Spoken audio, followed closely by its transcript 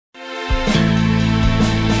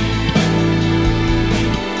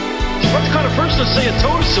gonna say a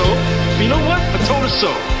toe to so. But you know what? A toe to so.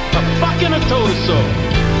 A fucking a toe to so.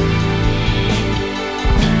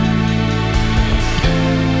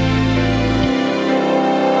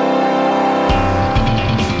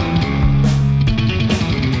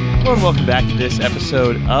 Hello and welcome back to this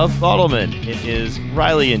episode of Bottleman. It is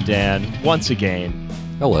Riley and Dan once again.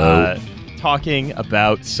 Hello. Talking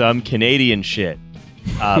about some Canadian shit.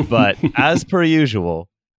 But as per usual,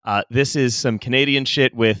 this is some Canadian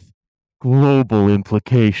shit with global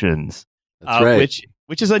implications. That's right.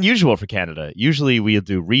 Which is unusual for Canada. Usually we'll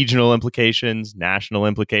do regional implications, national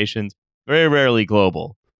implications, very rarely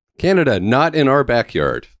global. Canada, not in our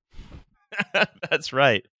backyard. That's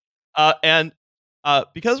right. And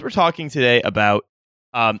because we're talking today about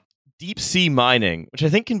deep sea mining, which I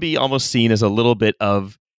think can be almost seen as a little bit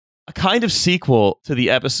of a kind of sequel to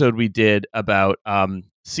the episode we did about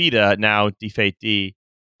CETA, now DFATE,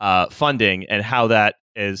 funding, and how that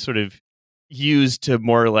is sort of used to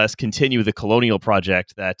more or less continue the colonial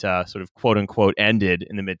project that sort of quote unquote ended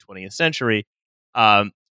in the mid 20th century.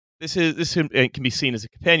 This can be seen as a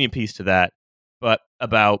companion piece to that, but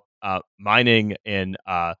about mining in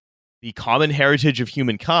the common heritage of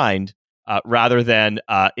humankind rather than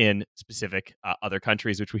in specific other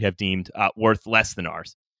countries which we have deemed worth less than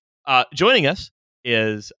ours. Joining us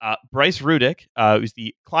is Bryce Rudyk, who's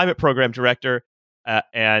the Climate Program Director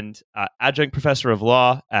and Adjunct Professor of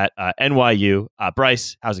Law at NYU.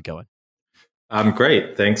 Bryce, how's it going?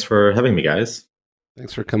 Great. Thanks for having me, guys.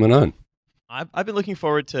 Thanks for coming on. I've been looking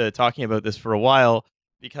forward to talking about this for a while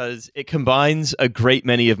because it combines a great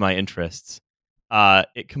many of my interests.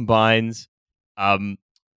 It combines a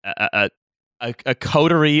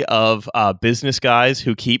coterie of business guys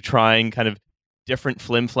who keep trying kind of different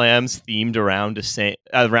flim-flams themed around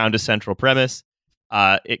a central premise.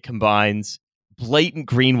 It combines blatant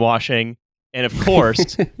greenwashing and, of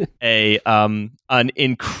course, an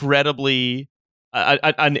incredibly,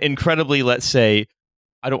 let's say,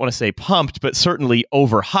 I don't want to say pumped, but certainly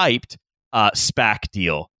overhyped SPAC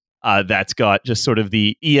deal that's got just sort of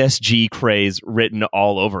the ESG craze written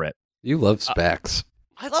all over it. You love SPACs.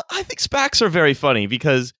 I think SPACs are very funny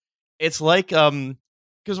because it's like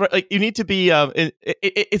like you need to be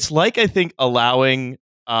it's like I think allowing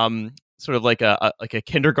sort of like a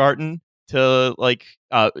kindergarten to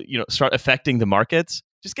start affecting the markets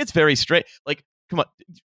just gets very straight. Like, come on,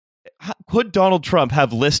 could Donald Trump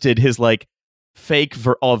have listed his like fake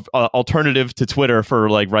alternative to Twitter for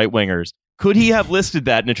like right wingers? Could he have listed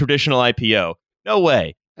that in a traditional IPO? No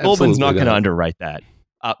way. Goldman's not going to underwrite that.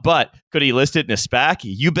 But could he list it in a SPAC?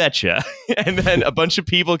 You betcha. And then a bunch of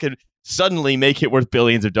people can suddenly make it worth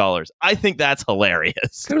billions of dollars. I think that's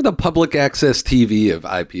hilarious. Kind of the public access TV of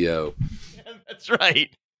IPO. Yeah, that's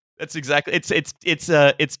right. That's exactly. It's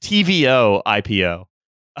TVO IPO.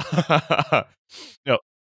 No.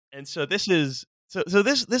 And so this is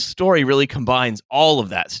this story really combines all of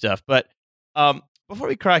that stuff. But before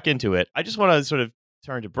we crack into it, I just want to sort of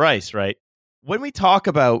turn to Bryce, right? When we talk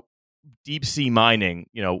about deep sea mining,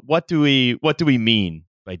 what do we mean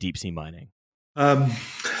by deep sea mining?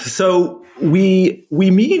 So we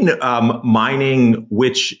mean mining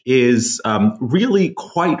which is really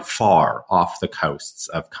quite far off the coasts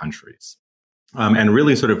of countries, and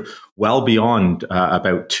really sort of well beyond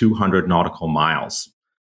about 200 nautical miles.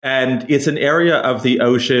 And it's an area of the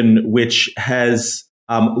ocean which has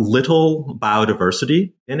little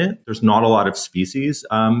biodiversity in it. There's not a lot of species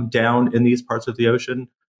down in these parts of the ocean.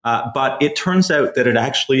 But it turns out that it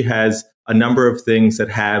actually has a number of things that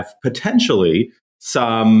have potentially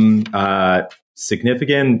some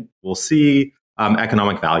significant, we'll see,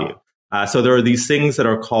 economic value. So there are these things that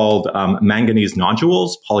are called manganese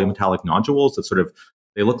nodules, polymetallic nodules that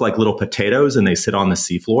they look like little potatoes and they sit on the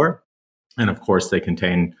seafloor. And of course, they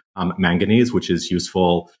contain manganese, which is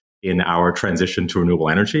useful in our transition to renewable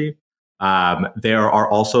energy. There are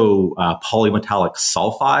also polymetallic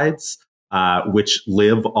sulfides, which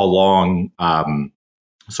live along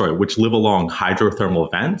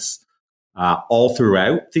hydrothermal vents all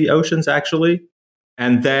throughout the oceans, actually.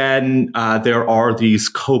 And then there are these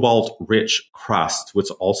cobalt-rich crusts, which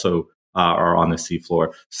also are on the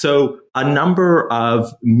seafloor. So a number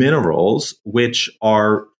of minerals which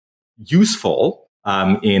are useful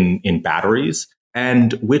in batteries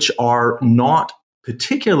and which are not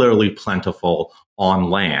particularly plentiful on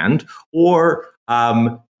land or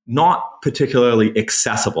not particularly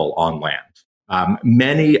accessible on land.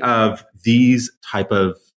 Many of these type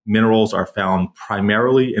of minerals are found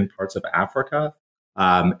primarily in parts of Africa,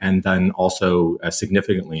 and then also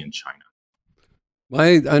significantly in China.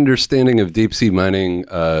 My understanding of deep sea mining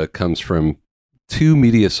comes from two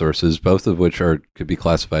media sources, both of which could be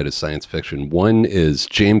classified as science fiction. One is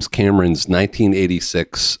James Cameron's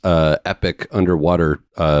 1986 epic underwater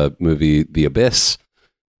movie, The Abyss.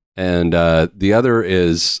 And the other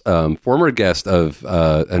is former guest of,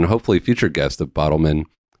 and hopefully future guest of Bottleman,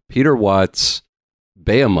 Peter Watts'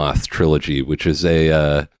 Behemoth trilogy, which is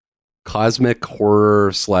a cosmic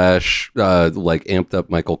horror / like amped up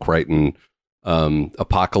Michael Crichton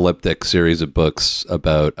apocalyptic series of books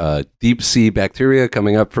about deep sea bacteria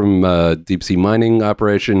coming up from deep sea mining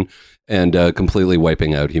operation and completely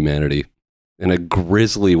wiping out humanity in a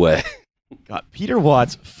grisly way. God, Peter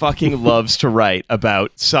Watts fucking loves to write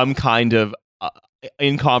about some kind of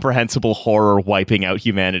incomprehensible horror wiping out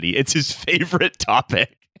humanity. It's his favorite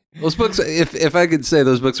topic. Those books, if I could say,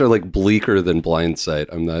 those books are like bleaker than Blindsight.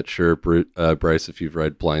 I'm not sure, Bryce, if you've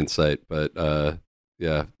read Blindsight, but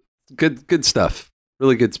yeah, good stuff.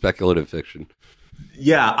 Really good speculative fiction.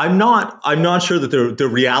 Yeah, I'm not sure that the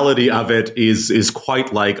reality of it is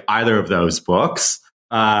quite like either of those books.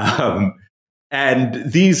 And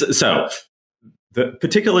these, so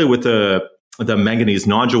particularly with the manganese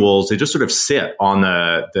nodules, they just sort of sit on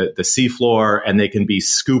the seafloor and they can be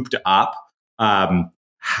scooped up.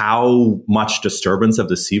 How much disturbance of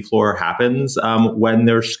the seafloor happens when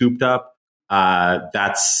they're scooped up?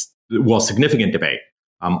 That's, significant debate.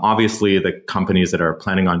 Obviously, the companies that are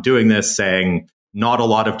planning on doing this saying not a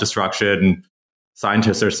lot of destruction.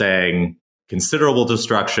 Scientists are saying considerable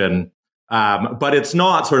destruction. But it's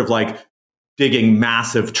not sort of like digging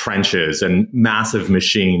massive trenches and massive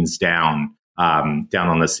machines down on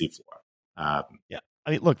the seafloor. Yeah,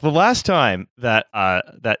 I mean, look, the last time that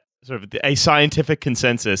sort of a scientific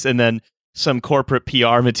consensus and then some corporate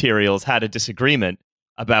PR materials had a disagreement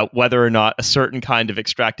about whether or not a certain kind of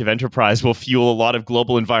extractive enterprise will fuel a lot of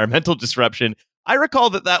global environmental disruption, I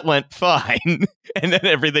recall that went fine and then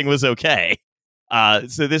everything was okay.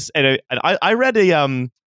 So this, and I read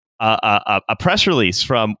a press release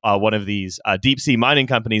from one of these deep sea mining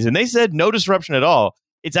companies, and they said no disruption at all.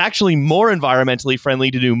 It's actually more environmentally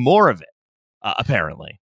friendly to do more of it,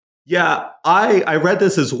 apparently. Yeah, I read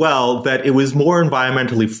this as well, that it was more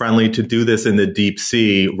environmentally friendly to do this in the deep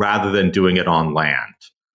sea rather than doing it on land.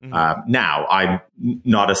 Mm-hmm. Now, I'm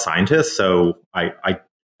not a scientist, so I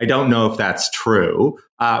don't know if that's true,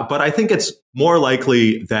 but I think it's more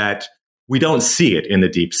likely that we don't see it in the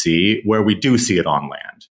deep sea where we do see it on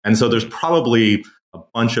land. And so there's probably a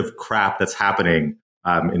bunch of crap that's happening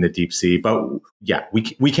in the deep sea, but yeah,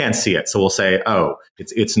 we can't see it. So we'll say, oh,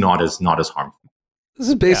 it's not as harmful. This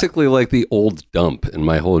is basically like the old dump in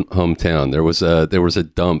my whole hometown. There was a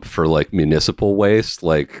dump for like municipal waste,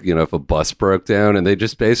 like, you know, if a bus broke down, and they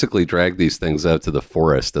just basically dragged these things out to the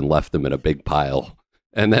forest and left them in a big pile.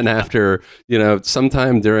 And then after, you know,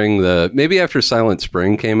 sometime during maybe after Silent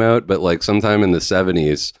Spring came out, but like sometime in the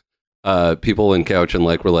 70s, people in Couch and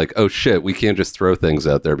like were like, oh shit, we can't just throw things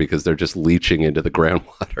out there because they're just leaching into the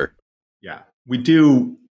groundwater. Yeah, we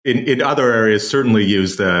do. In other areas, certainly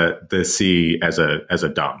use the sea as a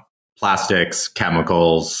dump. Plastics,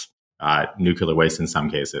 chemicals, nuclear waste in some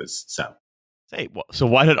cases. So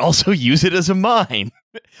why not also use it as a mine?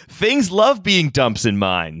 Things love being dumps in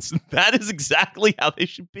mines. That is exactly how they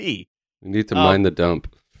should be. We need to mine the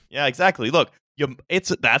dump. Yeah, exactly. Look,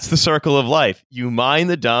 that's the circle of life. You mine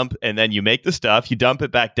the dump, and then you make the stuff. You dump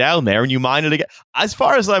it back down there, and you mine it again. As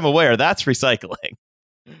far as I'm aware, that's recycling.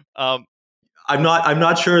 I'm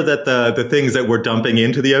not sure that the things that we're dumping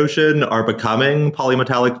into the ocean are becoming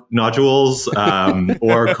polymetallic nodules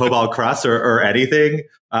or cobalt crust or anything.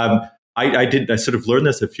 I sort of learned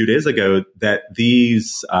this a few days ago that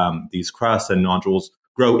these crusts and nodules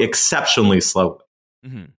grow exceptionally slowly.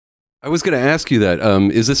 Mm-hmm. I was going to ask you that.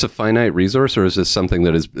 Is this a finite resource, or is this something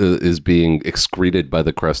that is being excreted by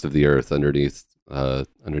the crust of the earth underneath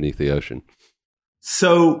the ocean?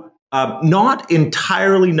 So. Not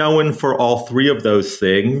entirely known for all three of those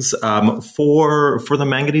things. For the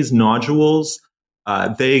manganese nodules,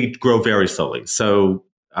 they grow very slowly. So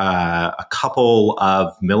a couple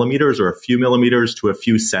of millimeters or a few millimeters to a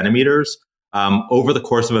few centimeters over the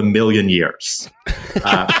course of 1 million years.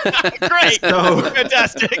 Great.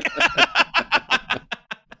 Fantastic.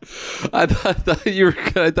 I thought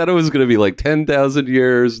it was going to be like 10,000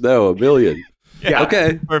 years. No, 1 million. Yeah,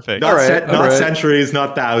 okay, perfect. Not centuries,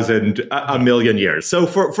 not 1,000, 1 million years. So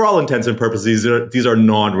for all intents and purposes, these are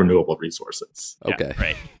non-renewable resources. Okay, yeah,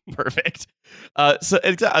 right, perfect. And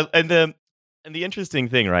the interesting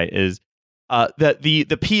thing, right, is that the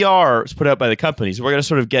PR is put out by the companies. We're going to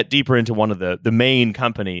sort of get deeper into one of the main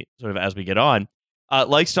company sort of as we get on.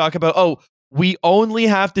 Likes to talk about, we only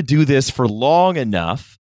have to do this for long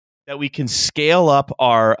enough that we can scale up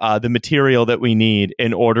our the material that we need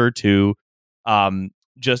in order to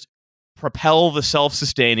just propel the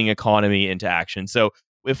self-sustaining economy into action. So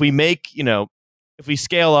if we make, if we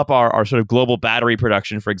scale up our sort of global battery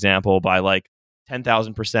production, for example, by like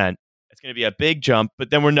 10,000%, it's going to be a big jump,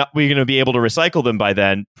 but then we're going to be able to recycle them by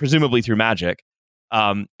then, presumably through magic.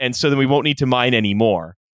 And so then we won't need to mine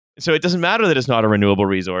anymore. So it doesn't matter that it's not a renewable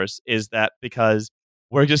resource, is that because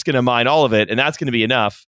we're just going to mine all of it, and that's going to be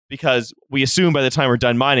enough because we assume by the time we're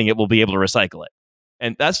done mining it, we'll be able to recycle it.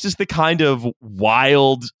 And that's just the kind of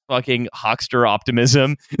wild fucking huckster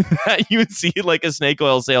optimism that you would see like a snake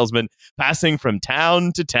oil salesman passing from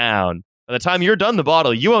town to town. By the time you're done the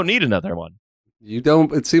bottle, you won't need another one. You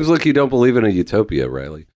don't. It seems like you don't believe in a utopia,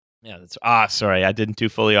 Riley. Yeah, sorry, I didn't do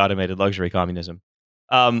fully automated luxury communism.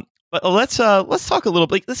 But let's talk a little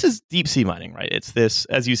bit. This is deep sea mining, right? It's this,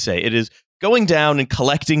 as you say, it is going down and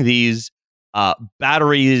collecting these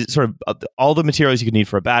batteries, sort of all the materials you could need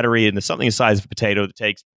for a battery, and something the size of a potato that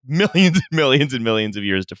takes millions and millions and millions of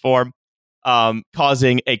years to form,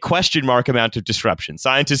 causing a question mark amount of disruption.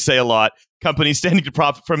 Scientists say a lot. Companies standing to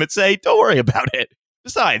profit from it say, "Don't worry about it."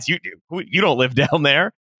 Besides, you don't live down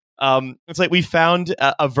there. It's like we found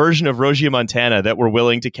a version of Regiomontana that we're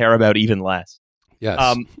willing to care about even less.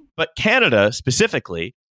 Yes. But Canada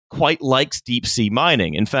specifically quite likes deep sea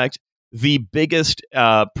mining. In fact, the biggest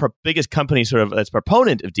company sort of that's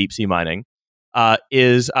proponent of deep sea mining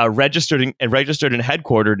is registered and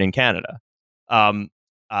headquartered in Canada. And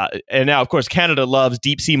now, of course, Canada loves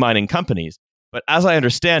deep sea mining companies. But as I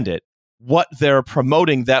understand it, what they're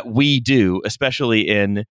promoting that we do, especially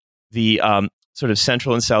in the sort of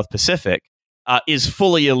Central and South Pacific, is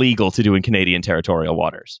fully illegal to do in Canadian territorial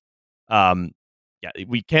waters.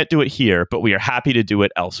 We can't do it here, but we are happy to do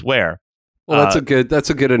it elsewhere. Well, that's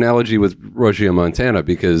a good analogy with Regiomontana,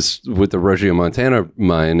 because with the Regiomontana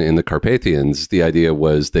mine in the Carpathians, the idea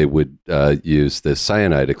was they would use this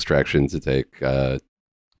cyanide extraction to take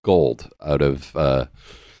gold out of the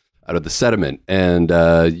sediment, and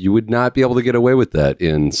you would not be able to get away with that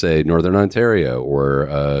in, say, Northern Ontario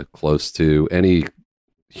or close to any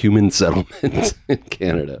human settlement in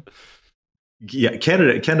Canada. Yeah,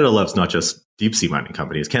 Canada loves not just deep sea mining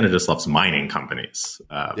companies. Canada just loves mining companies.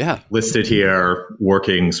 Listed here,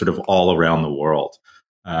 working sort of all around the world.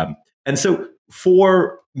 And so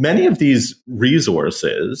for many of these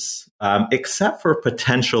resources, except for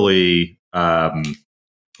potentially the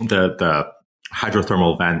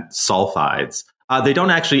hydrothermal vent sulfides, they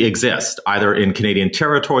don't actually exist either in Canadian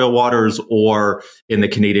territorial waters or in the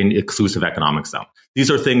Canadian exclusive economic zone. These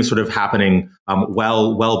are things sort of happening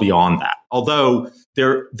well beyond that. Although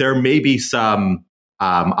there may be some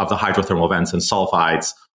of the hydrothermal vents and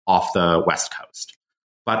sulfides off the West Coast,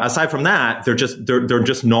 but aside from that, they're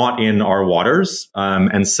just not in our waters.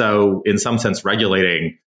 And so, in some sense,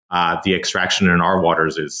 regulating the extraction in our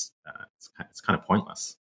waters is it's kind of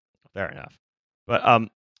pointless. Fair enough, but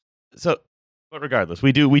But regardless,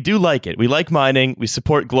 we do like it. We like mining. We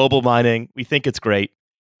support global mining. We think it's great.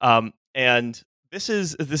 And this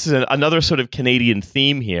is another sort of Canadian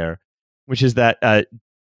theme here, which is that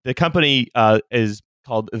the company is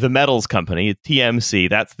called the Metals Company, TMC.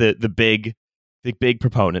 That's the big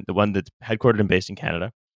proponent, the one that's headquartered and based in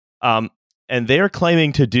Canada. And they are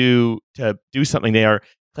claiming to do something. They are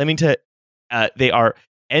claiming they are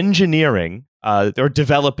engineering. They're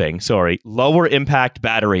developing lower impact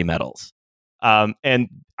battery metals. And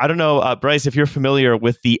I don't know, Bryce, if you're familiar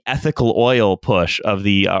with the ethical oil push of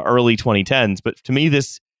the early 2010s, but to me,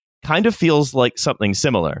 this kind of feels like something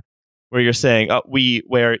similar, where you're saying,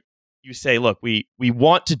 where you say, look, we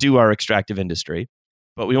want to do our extractive industry,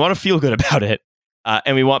 but we want to feel good about it,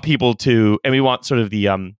 and we want people to, and we want sort of the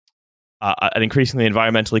an increasingly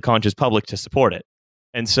environmentally conscious public to support it.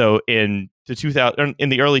 And so in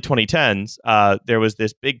the early 2010s, there was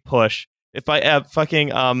this big push. If I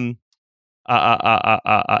fucking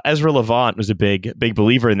Ezra Levant was a big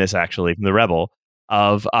believer in this, actually, from the Rebel,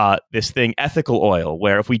 of this thing, ethical oil,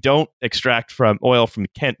 where if we don't extract from oil from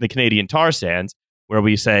the Canadian tar sands, where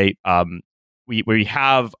we say we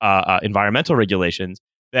have environmental regulations,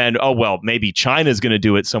 then maybe China's going to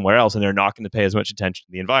do it somewhere else, and they're not going to pay as much attention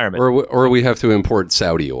to the environment, or we have to import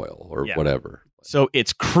Saudi oil or whatever. So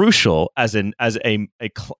it's crucial as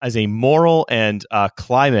a moral and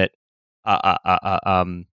climate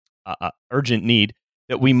urgent need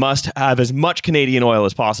that we must have as much Canadian oil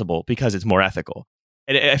as possible because it's more ethical.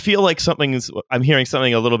 And I feel like I'm hearing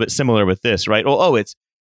something a little bit similar with this, right? It's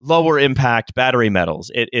lower impact battery metals.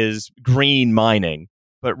 It is green mining,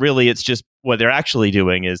 but really it's just what they're actually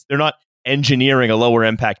doing is they're not engineering a lower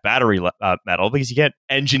impact battery metal, because you can't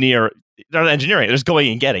engineer. They're not engineering; they're just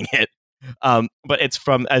going and getting it. But it's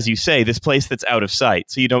from, as you say, this place that's out of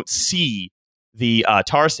sight, so you don't see the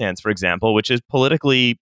tar sands, for example, which is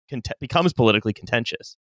becomes politically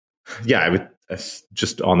contentious. Yeah, I would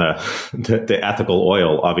just on the ethical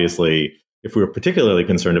oil. Obviously, if we were particularly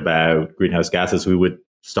concerned about greenhouse gases, we would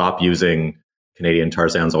stop using Canadian tar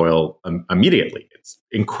sands oil immediately. It's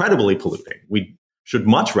incredibly polluting. We should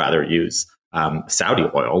much rather use Saudi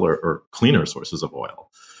oil or cleaner sources of oil.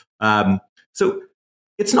 So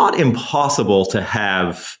it's not impossible to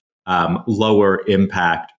have lower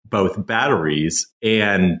impact both batteries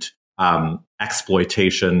and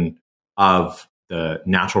exploitation of the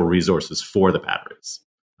natural resources for the batteries.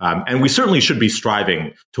 And we certainly should be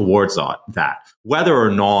striving towards that. Whether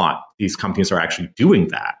or not these companies are actually doing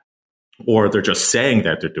that, or they're just saying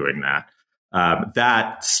that they're doing that,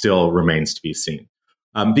 that still remains to be seen.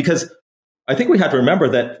 Because I think we have to remember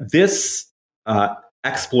that this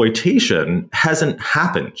exploitation hasn't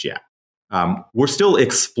happened yet. We're still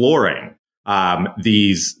exploring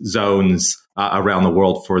these zones around the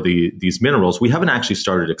world for these minerals. We haven't actually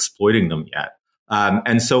started exploiting them yet.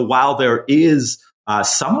 And so while there is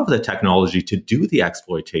some of the technology to do the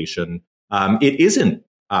exploitation, it isn't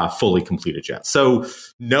fully completed yet. So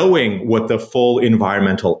knowing what the full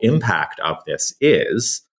environmental impact of this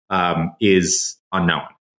is unknown.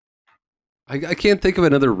 I can't think of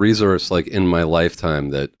another resource like in my lifetime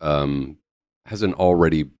that hasn't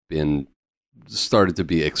already been started to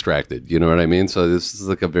be extracted. You know what I mean? So this is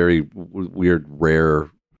like a very weird, rare,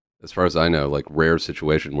 as far as I know, like rare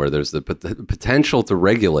situation where there's the potential to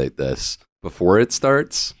regulate this before it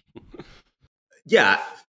starts. Yeah.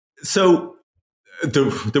 So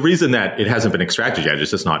the reason that it hasn't been extracted yet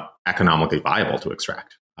is just not economically viable to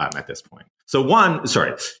extract at this point. So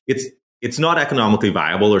it's not economically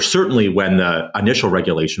viable, or certainly when the initial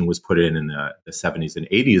regulation was put in the 70s and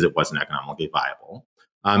 80s, it wasn't economically viable.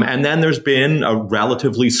 And then there's been a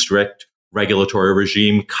relatively strict regulatory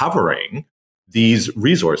regime covering these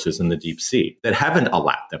resources in the deep sea that haven't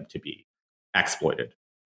allowed them to be exploited.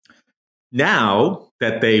 Now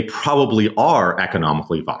that they probably are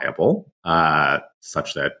economically viable,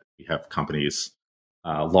 such that we have companies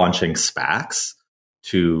launching SPACs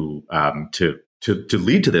to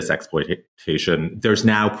lead to this exploitation, there's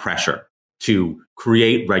now pressure to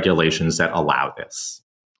create regulations that allow this.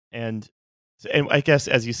 And I guess,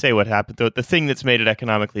 as you say, what happened, the thing that's made it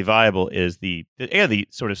economically viable is the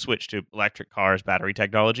sort of switch to electric cars, battery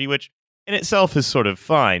technology, which in itself is sort of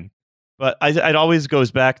fine. But it always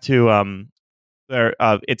goes back to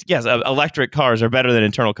electric cars are better than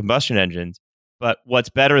internal combustion engines. But what's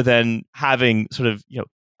better than having sort of,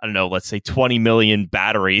 I don't know, let's say 20 million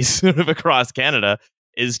batteries sort of across Canada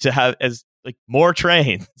is to have as like more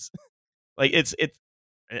trains, like it's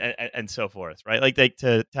and so forth, right? Like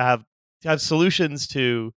to have solutions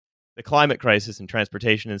to the climate crisis and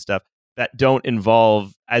transportation and stuff that don't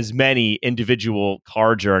involve as many individual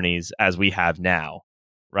car journeys as we have now,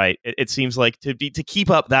 right? It seems like to keep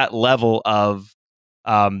up that level of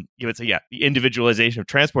the individualization of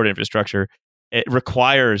transport infrastructure, it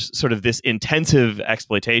requires sort of this intensive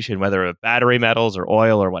exploitation, whether of battery metals or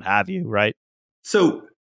oil or what have you, right? So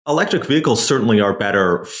electric vehicles certainly are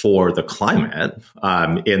better for the climate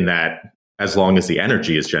in that as long as the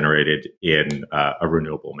energy is generated in a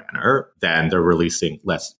renewable manner, then they're releasing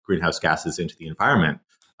less greenhouse gases into the environment.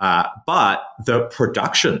 But the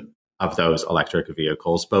production of those electric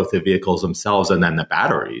vehicles, both the vehicles themselves and then the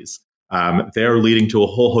batteries, they're leading to a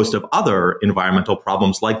whole host of other environmental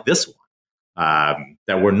problems like this one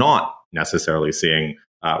that we're not necessarily seeing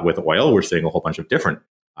with oil. We're seeing a whole bunch of different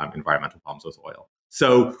environmental problems with oil.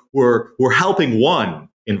 So we're helping one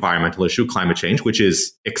environmental issue, climate change, which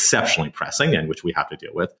is exceptionally pressing and which we have to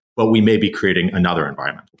deal with, but we may be creating another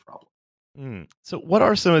environmental problem. So what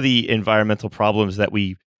are some of the environmental problems that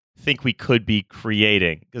we think we could be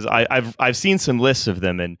creating? Because I've seen some lists of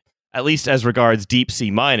them, and at least as regards deep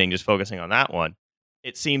sea mining, just focusing on that one,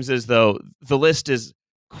 it seems as though the list is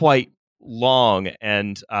quite long.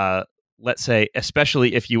 And let's say,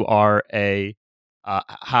 especially if you are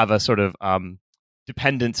have a sort of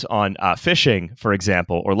dependence on fishing, for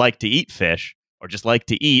example, or like to eat fish, or just like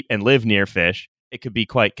to eat and live near fish, it could be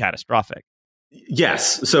quite catastrophic.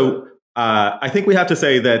 Yes. So I think we have to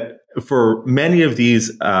say that for many of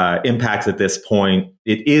these impacts at this point,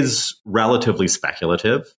 it is relatively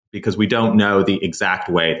speculative because we don't know the exact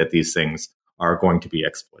way that these things are going to be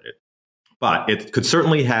exploited. But it could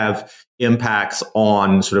certainly have impacts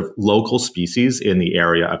on sort of local species in the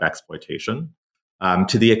area of exploitation.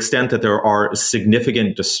 To the extent that there are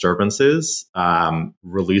significant disturbances,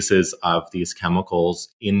 releases of these chemicals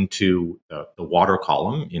into the water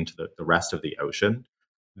column, into the rest of the ocean,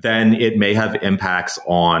 then it may have impacts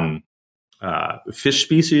on fish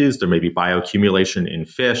species. There may be bioaccumulation in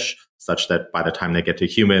fish, such that by the time they get to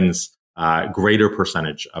humans, greater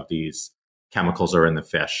percentage of these chemicals are in the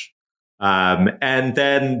fish. And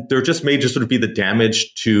then there just may just sort of be the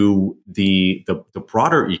damage to the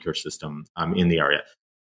broader ecosystem in the area.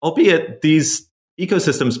 Albeit these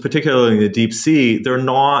ecosystems, particularly in the deep sea, they're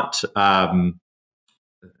not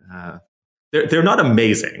they're not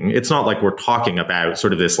amazing. It's not like we're talking about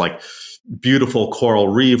sort of this like beautiful coral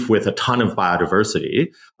reef with a ton of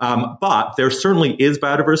biodiversity. But there certainly is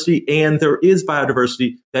biodiversity, and there is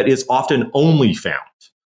biodiversity that is often only found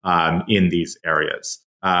in these areas.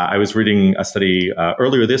 I was reading a study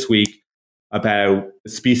earlier this week about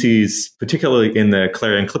species, particularly in the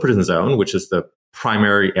Clarion-Clipperton zone, which is the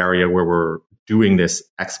primary area where we're doing this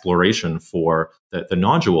exploration for the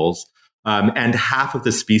nodules. And half of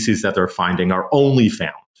the species that they're finding are only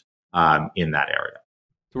found in that area.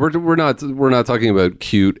 We're not talking about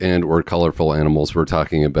cute and or colorful animals. We're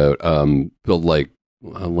talking about like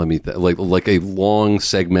a long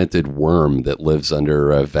segmented worm that lives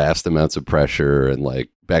under vast amounts of pressure, and like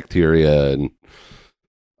bacteria and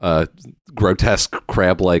grotesque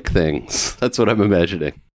crab-like things. That's what I'm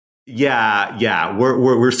imagining. Yeah.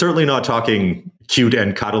 We're certainly not talking cute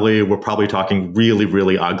and cuddly. We're probably talking really,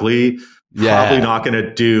 really ugly. Yeah. Probably not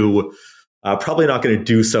going to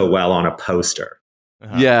do so well on a poster.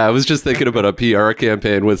 Uh-huh. Yeah, I was just thinking about a PR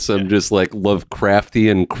campaign with some just like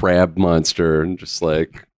Lovecraftian crab monster, and just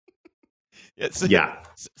like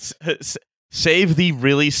save the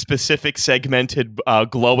really specific segmented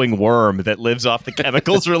glowing worm that lives off the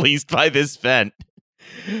chemicals released by this vent.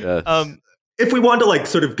 Yes. If we want to like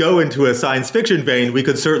sort of go into a science fiction vein, we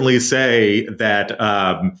could certainly say that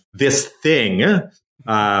this thing,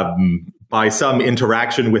 by some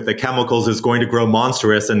interaction with the chemicals, is going to grow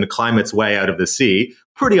monstrous and climb its way out of the sea.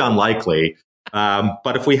 Pretty unlikely.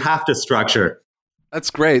 But if we have to structure... That's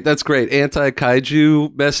great.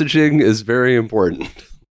 Anti-kaiju messaging is very important.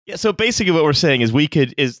 Yeah, so basically what we're saying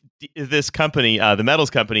is this company, the metals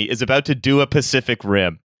company, is about to do a Pacific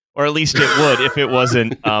Rim. Or at least it would if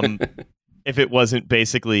it wasn't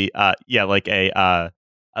basically, like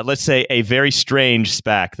let's say a very strange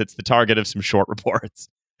SPAC that's the target of some short reports.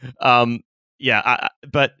 So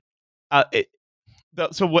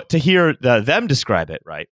what to hear them describe it,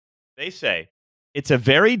 right? They say it's a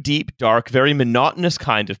very deep, dark, very monotonous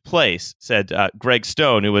kind of place, said Greg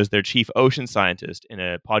Stone, who was their chief ocean scientist in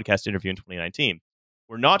a podcast interview in 2019.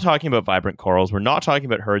 We're not talking about vibrant corals. We're not talking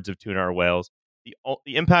about herds of tuna or whales.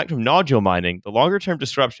 The impact from nodule mining, the longer-term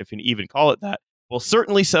disruption, if you can even call it that, will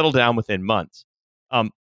certainly settle down within months.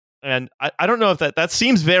 And I don't know if that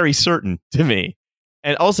seems very certain to me.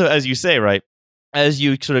 And also, as you say, right, as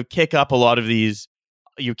you sort of kick up a lot of these,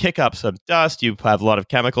 you kick up some dust, you have a lot of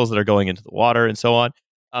chemicals that are going into the water and so on.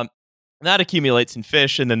 And that accumulates in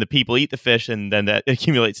fish, and then the people eat the fish, and then that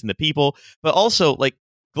accumulates in the people. But also, like,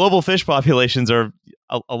 global fish populations are,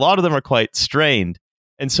 a lot of them are quite strained.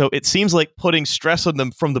 And so it seems like putting stress on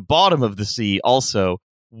them from the bottom of the sea also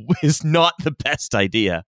is not the best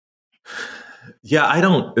idea. Yeah, I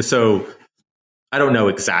don't know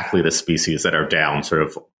exactly the species that are down sort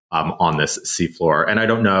of on this seafloor, and I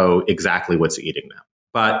don't know exactly what's eating them.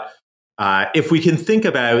 But if we can think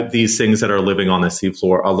about these things that are living on the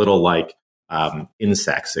seafloor a little like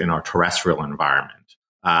insects in our terrestrial environment,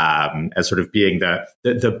 as sort of being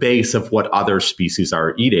the base of what other species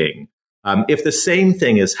are eating, if the same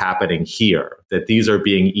thing is happening here, that these are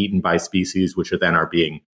being eaten by species which are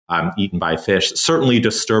being eaten by fish, certainly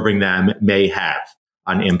disturbing them may have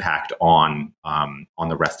an impact on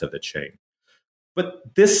the rest of the chain. But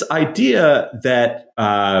this idea that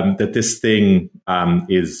this thing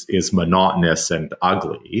is monotonous and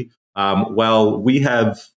ugly, we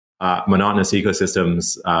have monotonous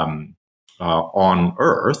ecosystems on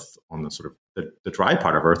Earth, on the sort of the dry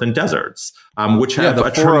part of Earth, and deserts, which have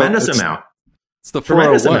a tremendous amount. It's the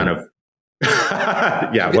 401. Amount of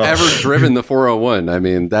Have you ever driven the 401? I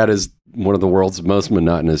mean, that is one of the world's most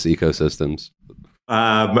monotonous ecosystems.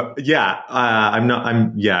 I'm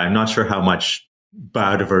not sure how much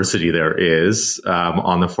biodiversity there is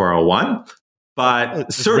on the 401, but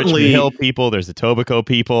there's certainly Richmond Hill people, there's the Etobicoke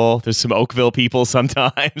people, there's some Oakville people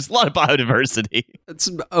sometimes. A lot of biodiversity. It's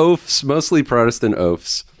oafs, mostly Protestant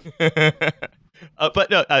oafs. But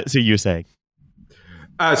no, so you're saying?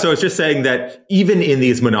 So it's just saying that even in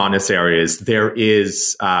these monotonous areas, there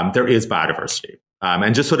is biodiversity.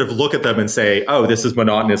 and just sort of look at them and say, oh, this is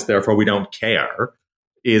monotonous, therefore we don't care,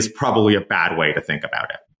 is probably a bad way to think about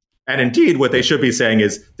it. And indeed, what they should be saying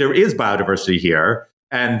is there is biodiversity here,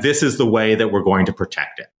 and this is the way that we're going to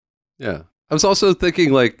protect it. Yeah. I was also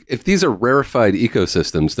thinking, like, if these are rarefied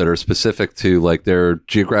ecosystems that are specific to like their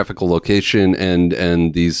geographical location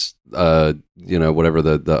and these, whatever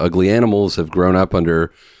the ugly animals have grown up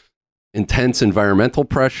under intense environmental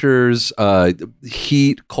pressures,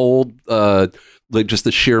 heat, cold, like just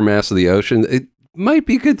the sheer mass of the ocean, it might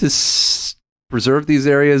be good to preserve these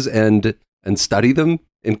areas and study them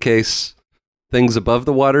in case things above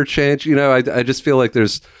the water change. I just feel like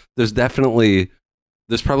there's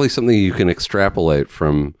probably something you can extrapolate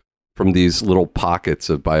from these little pockets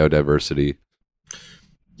of biodiversity.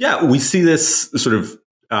 Yeah, we see this sort of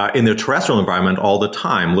in the terrestrial environment all the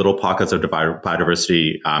time, little pockets of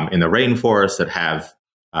biodiversity in the rainforest that have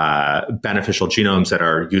beneficial genomes that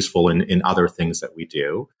are useful in other things that we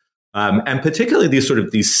do. And particularly these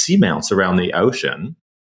seamounts around the ocean,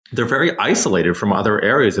 they're very isolated from other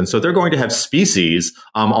areas. And so they're going to have species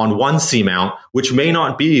on one seamount, which may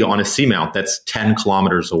not be on a seamount that's 10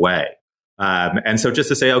 kilometers away. And so just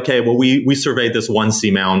to say, okay, well, we surveyed this one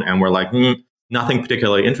seamount and we're like, nothing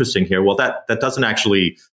particularly interesting here. Well, that doesn't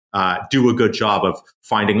actually do a good job of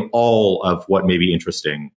finding all of what may be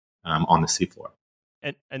interesting on the seafloor.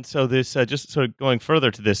 And so this just sort of going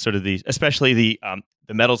further to this sort of especially the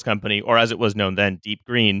metals company, or as it was known then, Deep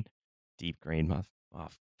Green. Oh,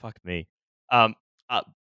 fuck me.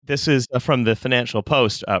 This is from the Financial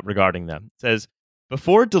Post regarding them. It says,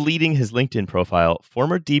 before deleting his LinkedIn profile,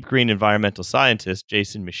 former Deep Green environmental scientist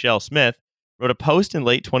Jason Michelle Smith wrote a post in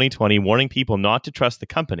late 2020 warning people not to trust the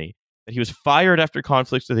company, that he was fired after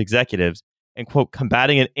conflicts with executives, and, quote,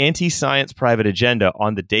 combating an anti-science private agenda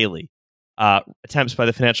on the daily. Attempts by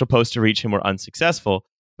the Financial Post to reach him were unsuccessful.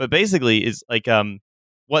 But basically is like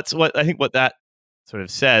what I think what that sort of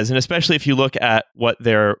says, and especially if you look at what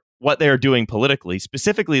they're doing politically,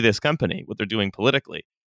 specifically this company, what they're doing politically,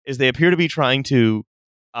 is they appear to be trying to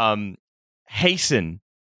hasten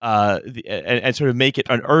and sort of make it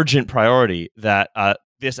an urgent priority that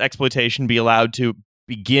this exploitation be allowed to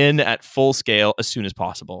begin at full scale as soon as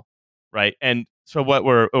possible, right? And so what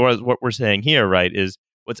we're saying here, right, is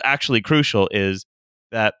what's actually crucial is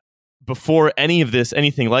that before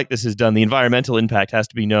anything like this is done, the environmental impact has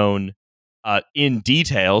to be known in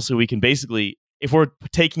detail, so we can basically, if we're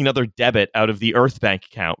taking another debit out of the Earth Bank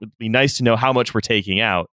account, it would be nice to know how much we're taking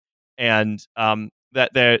out, and what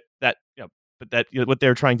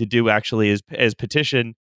they're trying to do actually is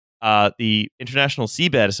petition the International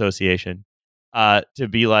Seabed Association to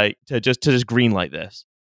just greenlight this,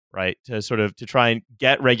 right? To try and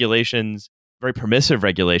get regulations, very permissive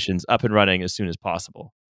regulations, up and running as soon as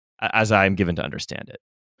possible, as I'm given to understand it.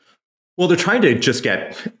 Well, they're trying to just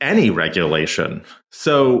get any regulation.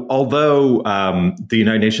 So although the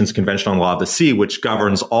United Nations Convention on the Law of the Sea, which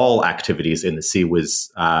governs all activities in the sea,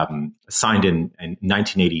 was signed in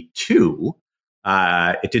 1982,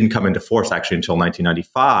 it didn't come into force actually until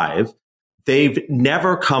 1995. They've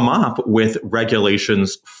never come up with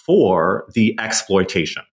regulations for the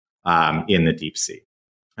exploitation in the deep sea.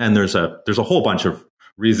 And there's a whole bunch of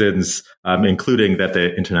reasons, including that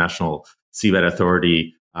the International Seabed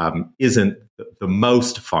Authority isn't the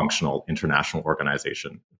most functional international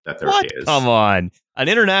organization that there is. Come on, an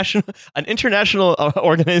international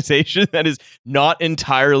organization that is not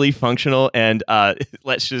entirely functional, and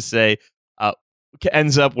let's just say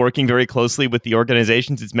ends up working very closely with the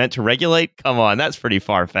organizations it's meant to regulate. Come on, that's pretty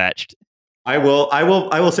far fetched. I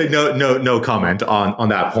will say no comment on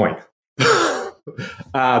that point.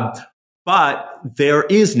 But there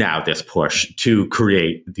is now this push to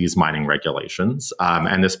create these mining regulations,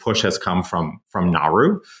 and this push has come from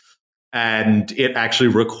Nauru, and it actually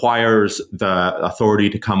requires the authority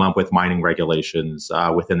to come up with mining regulations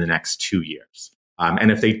within the next 2 years.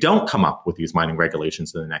 And if they don't come up with these mining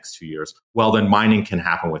regulations in the next 2 years, well, then mining can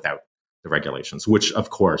happen without the regulations, which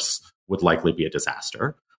of course would likely be a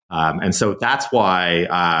disaster. And so that's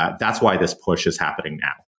why this push is happening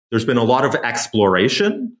now. There's been a lot of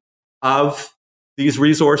exploration of these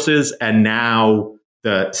resources, and now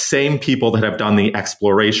the same people that have done the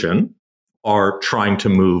exploration are trying to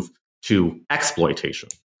move to exploitation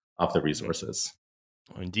of the resources.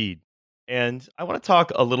 Indeed. And I want to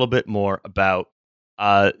talk a little bit more about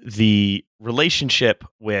the relationship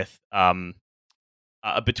with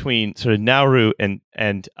between sort of Nauru and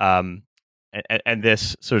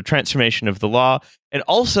this sort of transformation of the law, and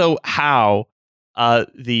also how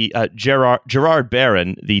the Gerard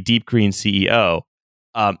Barron, the Deep Green CEO,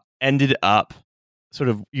 ended up sort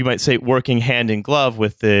of, you might say, working hand in glove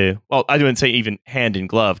with well, I wouldn't say even hand in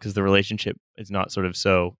glove because the relationship is not sort of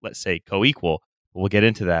so, let's say, co-equal. But we'll get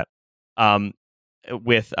into that.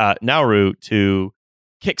 With Nauru to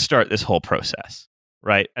kickstart this whole process,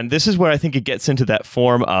 right? And this is where I think it gets into that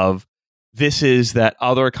form of this is that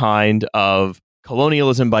other kind of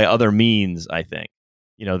colonialism by other means, I think.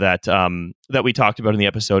 That we talked about in the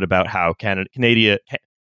episode about how Canada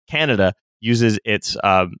uses its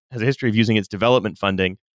has a history of using its development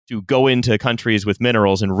funding to go into countries with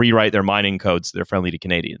minerals and rewrite their mining codes so they're friendly to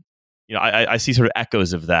Canadians. I see sort of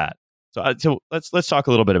echoes of that. So let's talk a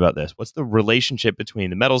little bit about this. What's the relationship between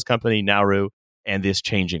the metals company, Nauru, and this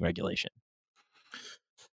changing regulation?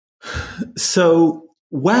 So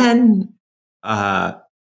when the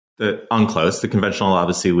UNCLOS, the Conventional Law of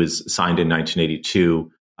the Sea, was signed in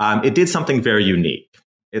 1982, it did something very unique.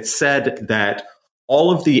 It said that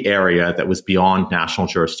all of the area that was beyond national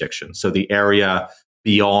jurisdiction, so the area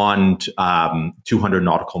beyond 200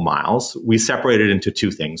 nautical miles, we separated into two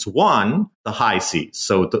things. One, the high seas,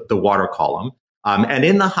 so the water column. And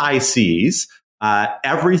in the high seas,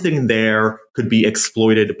 everything there could be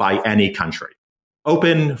exploited by any country.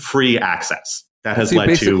 Open, free access. That has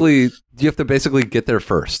led to... You have to basically get there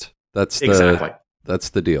first. That's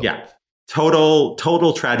the deal. Yeah.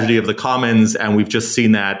 Total tragedy of the commons. And we've just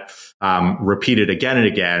seen that repeated again and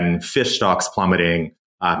again, fish stocks plummeting,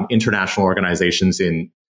 international organizations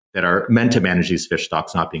that are meant to manage these fish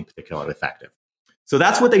stocks not being particularly effective. So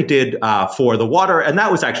that's what they did for the water. And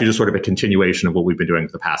that was actually just sort of a continuation of what we've been doing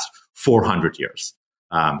for the past 400 years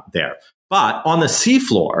there. But on the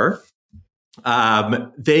seafloor,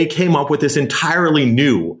 they came up with this entirely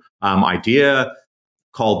new idea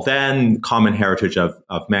called then Common Heritage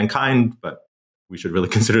of Mankind, but we should really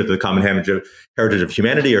consider the common heritage of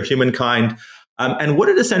humanity or humankind. And what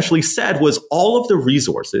it essentially said was all of the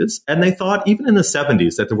resources, and they thought even in the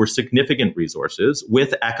 70s that there were significant resources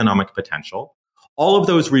with economic potential, all of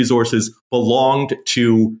those resources belonged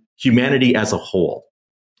to humanity as a whole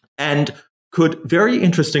and could, very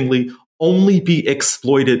interestingly, only be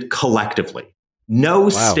exploited collectively. No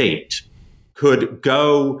state could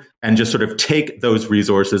go and just sort of take those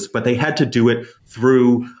resources, but they had to do it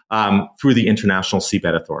through the International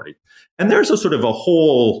Seabed Authority. And there's a sort of a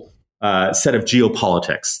whole set of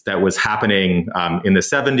geopolitics that was happening in the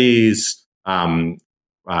 70s.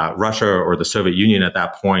 Russia, or the Soviet Union at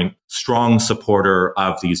that point, strong supporter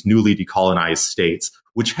of these newly decolonized states,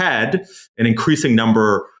 which had an increasing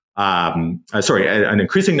number of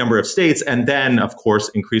states, and then, of course,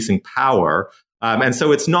 increasing power. And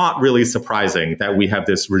so it's not really surprising that we have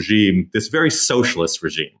this regime, this very socialist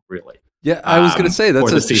regime, really. Yeah, I was going to say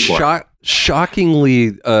that's a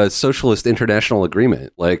shockingly socialist international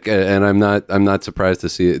agreement. Like, and I'm not surprised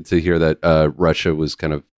to hear that Russia was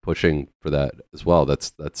kind of pushing for that as well.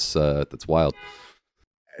 That's wild.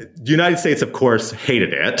 The United States, of course,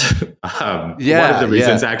 hated it. One of the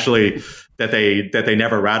reasons actually that they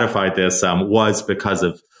never ratified this was because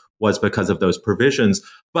of those provisions.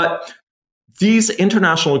 But these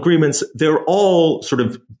international agreements, they're all sort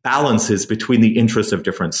of balances between the interests of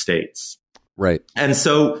different states. Right. And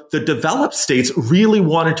so the developed states really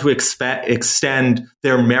wanted to extend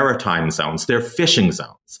their maritime zones, their fishing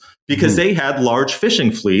zones, because they had large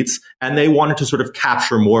fishing fleets and they wanted to sort of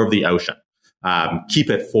capture more of the ocean, keep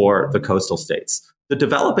it for the coastal states. The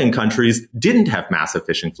developing countries didn't have massive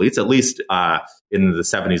fishing fleets, at least in the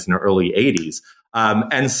 70s and early 80s.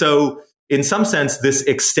 And so in some sense, this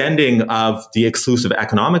extending of the exclusive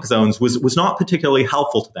economic zones was not particularly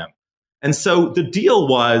helpful to them. And so the deal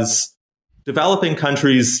was developing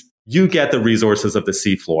countries, you get the resources of the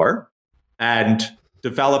seafloor, and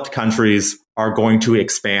developed countries are going to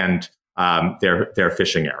expand their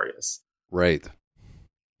fishing areas. Right.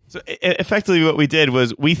 So effectively what we did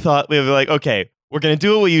was we were like, okay, we're going to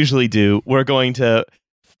do what we usually do. We're going to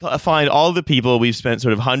find all the people we've spent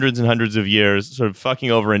sort of hundreds and hundreds of years sort of fucking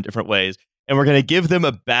over in different ways, and we're going to give them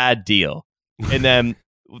a bad deal. And then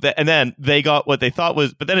they got what they thought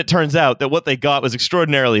was, but then it turns out that what they got was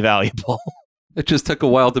extraordinarily valuable. It just took a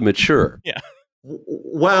while to mature. Yeah.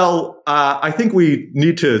 Well, I think we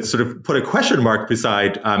need to sort of put a question mark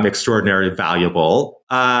beside extraordinarily valuable,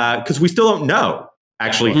 because we still don't know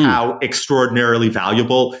actually how extraordinarily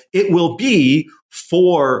valuable it will be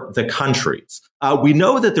for the countries. We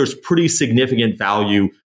know that there's pretty significant value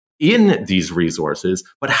in these resources,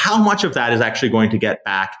 but how much of that is actually going to get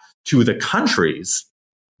back to the countries,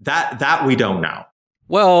 that we don't know.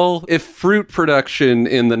 Well, if fruit production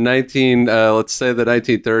in the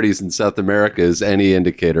 1930s in South America is any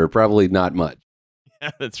indicator, probably not much. Yeah,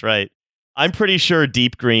 that's right. I'm pretty sure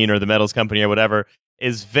Deep Green or the Metals Company or whatever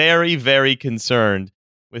is very, very concerned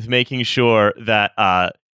with making sure that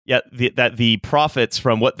that the profits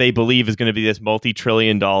from what they believe is going to be this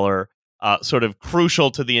multi-trillion-dollar sort of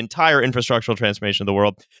crucial to the entire infrastructural transformation of the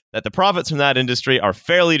world, that the profits from that industry are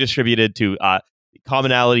fairly distributed to the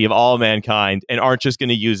commonality of all mankind and aren't just going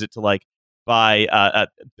to use it to like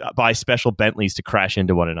buy special Bentleys to crash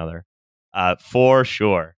into one another, for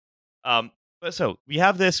sure. So we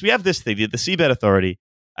have this thing, the Seabed Authority,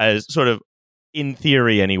 as sort of, in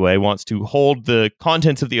theory anyway, wants to hold the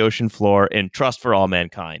contents of the ocean floor in trust for all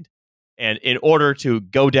mankind. And in order to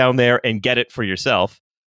go down there and get it for yourself,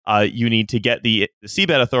 you need to get the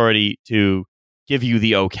Seabed Authority to give you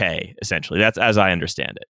the okay, essentially. That's as I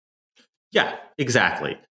understand it. Yeah,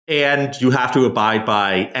 exactly. And you have to abide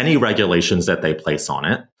by any regulations that they place on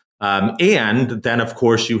it. And then, of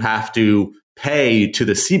course, you have to pay to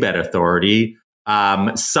the Seabed Authority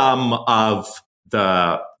some of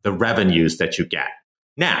the revenues that you get.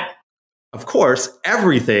 Now, of course,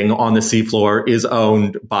 everything on the seafloor is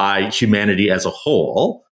owned by humanity as a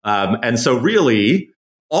whole. And so really,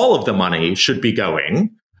 all of the money should be going.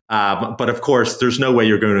 But of course, there's no way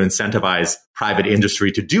you're going to incentivize private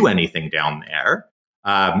industry to do anything down there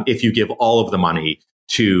if you give all of the money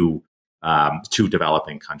to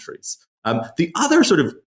developing countries. The other sort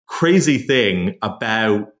of crazy thing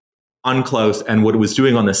about UNCLOS and what it was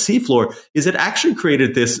doing on the seafloor is it actually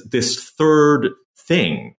created this third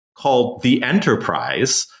thing called the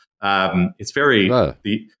enterprise. It's very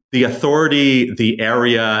the authority, the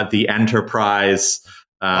area, the enterprise.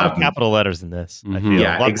 A lot of capital letters in this. I feel.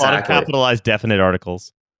 Yeah, exactly. A lot of capitalized definite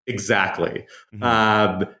articles. Exactly.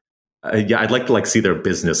 I'd like to see their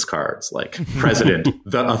business cards, like President,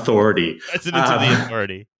 the Authority, President of the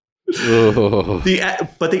Authority.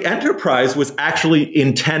 But the enterprise was actually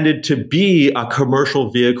intended to be a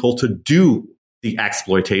commercial vehicle to do the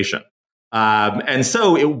exploitation. And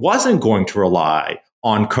so it wasn't going to rely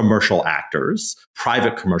on commercial actors,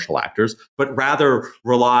 private commercial actors, but rather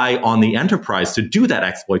rely on the enterprise to do that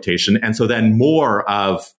exploitation. And so then more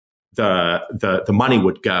of the money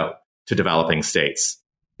would go to developing states.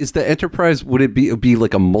 Is the enterprise, would it be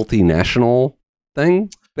like a multinational thing,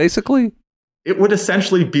 basically? It would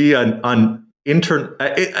essentially be an arm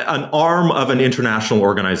of an international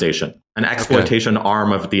organization, an exploitation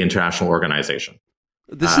arm of the international organization.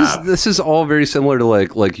 This is all very similar to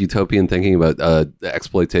like utopian thinking about the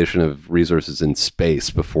exploitation of resources in space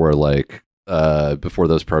before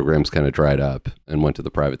those programs kind of dried up and went to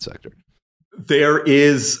the private sector. There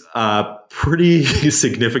is a pretty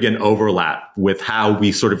significant overlap with how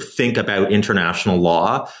we sort of think about international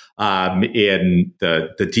law in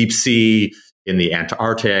the deep sea, in the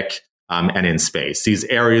Antarctic, and in space. These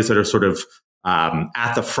areas that are sort of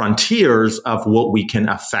at the frontiers of what we can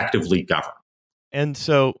effectively govern. And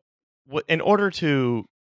so, in order to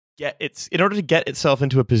get itself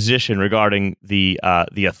into a position regarding the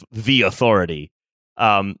authority,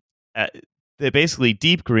 basically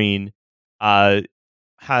Deep Green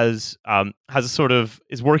has a sort of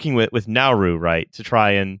is working with Nauru, right, to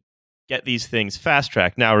try and get these things fast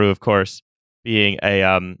tracked. Nauru, of course, being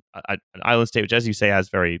an island state, which, as you say, has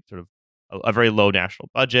very sort of a very low national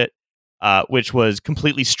budget, which was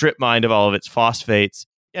completely strip mined of all of its phosphates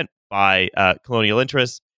by colonial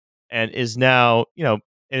interests, and is now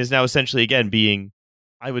essentially again being,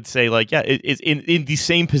 I would say, is in the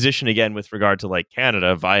same position again with regard to like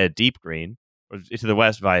Canada via Deep Green, or to the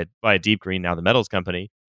west via Deep Green, now the metals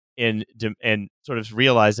company, and sort of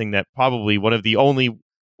realizing that probably one of the only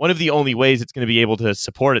ways it's going to be able to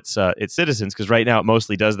support its citizens, because right now it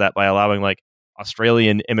mostly does that by allowing like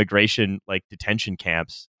Australian immigration like detention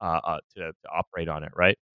camps to operate on it,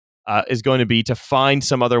 right? Is going to be to find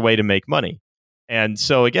some other way to make money. And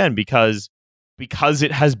so again, because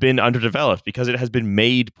it has been underdeveloped, because it has been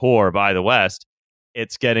made poor by the West,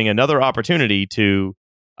 it's getting another opportunity to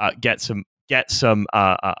get some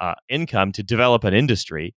income to develop an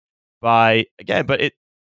industry by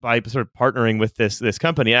sort of partnering with this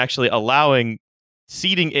company, actually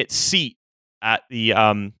ceding its seat at the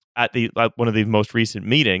one of the most recent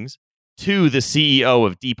meetings to the CEO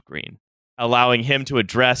of Deep Green, allowing him to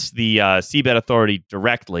address the Seabed Authority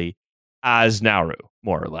directly as Nauru,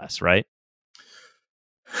 more or less, right?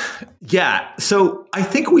 Yeah. So I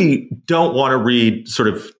think we don't want to read sort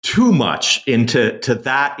of too much into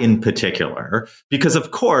that in particular, because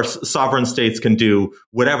of course sovereign states can do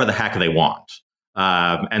whatever the heck they want.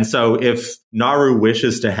 And so if Nauru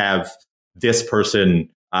wishes to have this person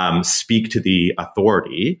speak to the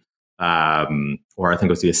authority, or I think it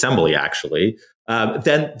was the assembly actually,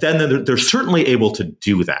 then they're certainly able to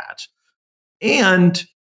do that. And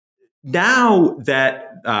now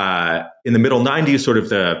that in the middle 90s, sort of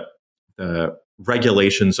the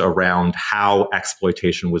regulations around how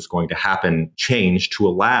exploitation was going to happen changed to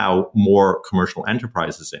allow more commercial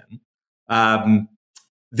enterprises in.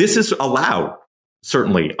 This is allowed,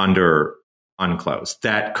 certainly under UNCLOS,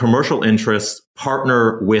 that commercial interests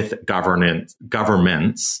partner with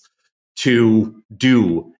governments to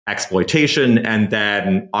do exploitation, and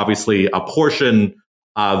then obviously a portion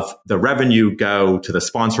of the revenue go to the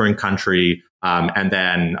sponsoring country, and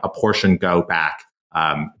then a portion go back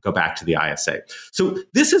to the ISA. So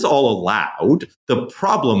this is all allowed. The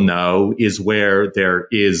problem, though, is where there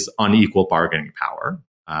is unequal bargaining power,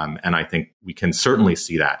 and I think we can certainly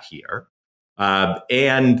see that here,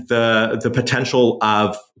 and the potential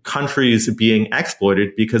of countries being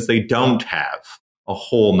exploited because they don't have a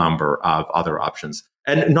whole number of other options.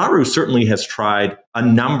 And Nauru certainly has tried a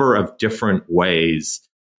number of different ways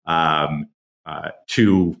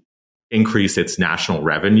to increase its national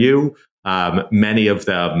revenue. Many of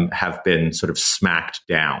them have been sort of smacked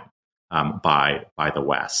down by the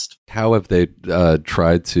West. How have they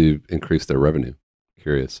tried to increase their revenue?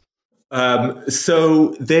 Curious.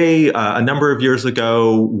 So they, a number of years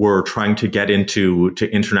ago, were trying to get into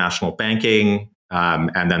international banking.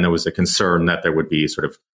 And then there was a concern that there would be sort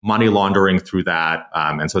of money laundering through that.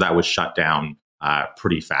 And so that was shut down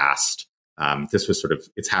pretty fast. This was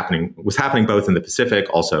was happening both in the Pacific,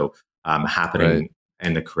 also happening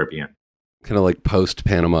in the Caribbean. Kind of like post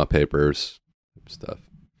Panama Papers stuff.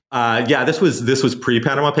 This was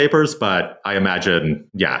pre-Panama Papers, but I imagine,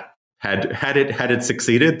 had it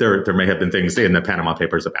succeeded, there may have been things in the Panama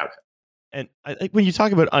Papers about it. And I think when you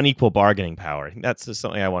talk about unequal bargaining power, I think that's just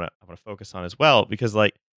something I want to focus on as well, because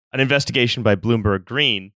like an investigation by Bloomberg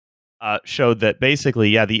Green showed that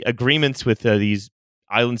basically, the agreements with these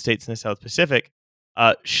island states in the South Pacific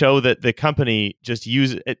show that the company just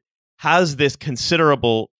has this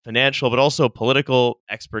considerable financial, but also political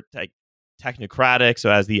technocratic. So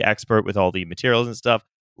as the expert with all the materials and stuff,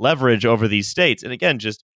 leverage over these states, and again,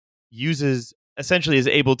 just essentially is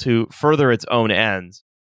able to further its own ends.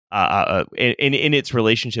 In its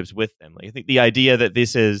relationships with them. Like, I think the idea that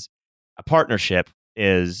this is a partnership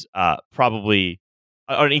is probably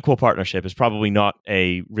an equal partnership is probably not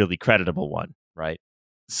a really creditable one, right?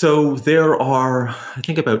 So there are, I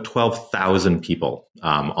think, about 12,000 people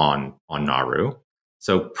on Nauru.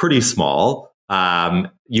 So pretty small.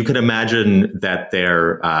 You can imagine that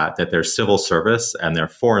their civil service and their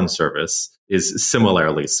foreign service is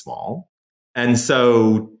similarly small. And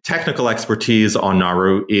so technical expertise on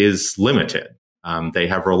Nauru is limited. They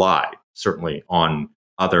have relied certainly on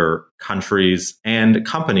other countries and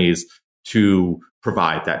companies to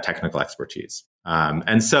provide that technical expertise.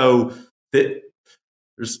 And so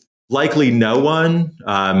there's likely no one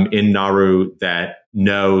in Nauru that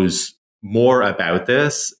knows more about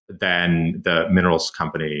this than the metals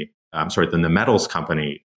company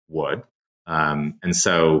would. And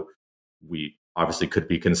so we obviously could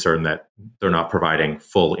be concerned that they're not providing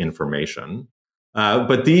full information.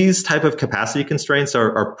 But these type of capacity constraints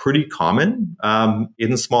are pretty common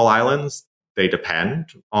in small islands. They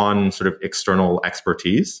depend on sort of external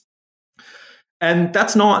expertise. And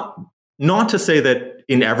that's not to say that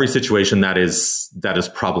in every situation that is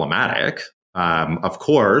problematic. Of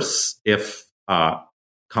course, if a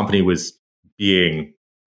company was being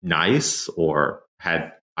nice or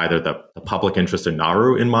had either the public interest in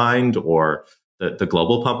Nauru in mind or the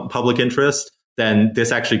global public interest, then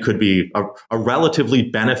this actually could be a relatively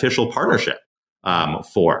beneficial partnership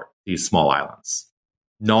for these small islands.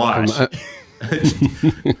 Not,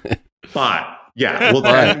 but yeah, we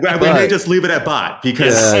may just leave it at but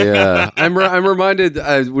because I'm reminded.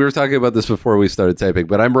 We were talking about this before we started taping,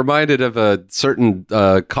 but I'm reminded of a certain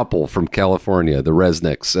couple from California, the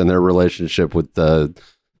Resnicks, and their relationship with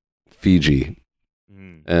Fiji,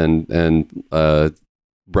 and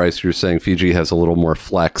Bryce, you're saying Fiji has a little more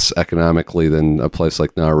flex economically than a place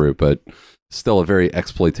like Nauru, but still a very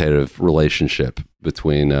exploitative relationship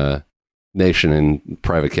between nation and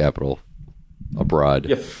private capital abroad.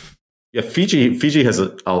 Yeah, Fiji has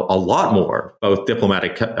a lot more, both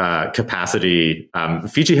diplomatic capacity.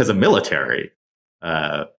 Fiji has a military.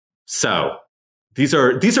 So these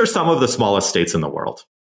are some of the smallest states in the world,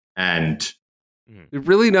 and you're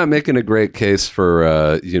really not making a great case for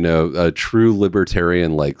a true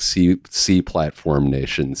libertarian like sea platform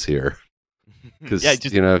nations here. Because if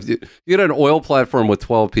you get an oil platform with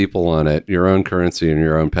 12 people on it, your own currency and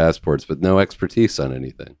your own passports, but no expertise on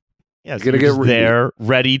anything. Yeah, so you're just there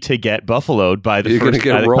ready to get buffaloed by the first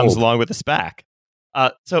guy that comes along with a SPAC.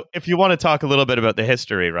 So if you want to talk a little bit about the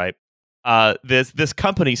history, right? This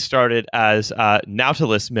company started as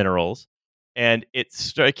Nautilus Minerals, and it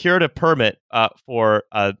secured a permit for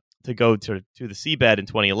to go to the seabed in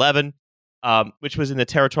 2011, which was in the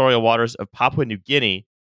territorial waters of Papua New Guinea.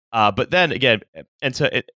 But then again, and so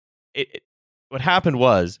what happened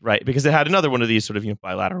was, right, because it had another one of these sort of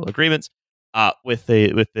bilateral agreements with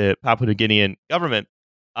the Papua New Guinean government,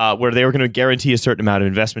 where they were going to guarantee a certain amount of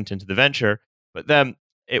investment into the venture. But then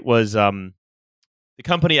it was the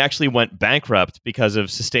company actually went bankrupt because of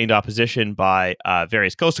sustained opposition by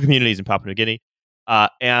various coastal communities in Papua New Guinea,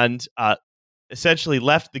 and essentially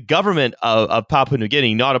left the government of Papua New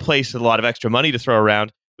Guinea not a place with a lot of extra money to throw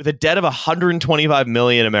around, with a debt of 125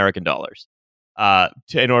 million American dollars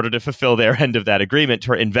in order to fulfill their end of that agreement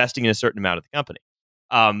for investing in a certain amount of the company.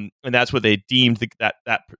 And that's what they deemed that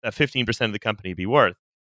 15% of the company to be worth.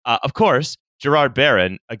 Of course, Gerard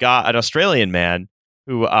Barron, an Australian man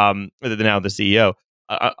who, now the CEO,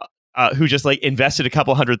 who just like invested a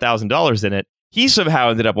couple $100,000 in it, he somehow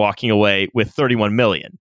ended up walking away with 31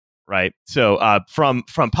 million. Right. So from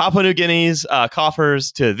Papua New Guinea's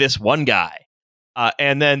coffers to this one guy.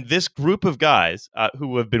 And then this group of guys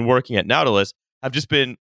who have been working at Nautilus have just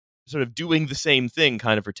been sort of doing the same thing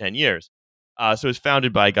kind of for 10 years. So it was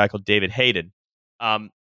founded by a guy called David Hayden.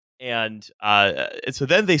 And so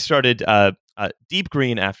then they started Deep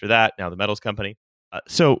Green after that, now the metals company.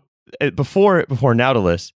 So before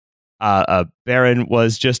Nautilus, Barron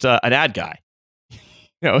was just an ad guy.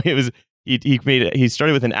 He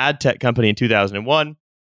started with an ad tech company in 2001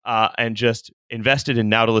 and just invested in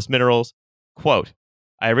Nautilus Minerals. Quote,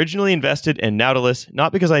 I originally invested in Nautilus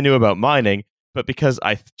not because I knew about mining, but because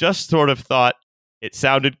I just sort of thought it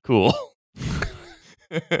sounded cool.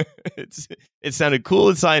 It sounded cool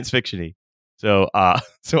and science fiction-y. So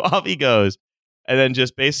off he goes, and then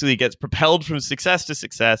just basically gets propelled from success to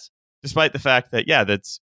success, despite the fact that,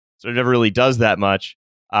 that's sort of never really does that much.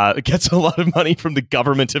 It gets a lot of money from the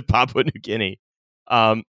government of Papua New Guinea.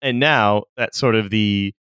 And now that sort of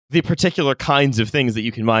the particular kinds of things that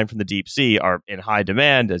you can mine from the deep sea are in high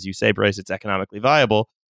demand. As you say, Bryce, it's economically viable.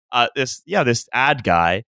 This ad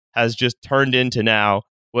guy has just turned into now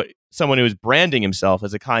someone who is branding himself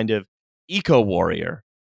as a kind of eco warrior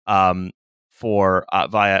for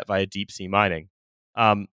via deep sea mining.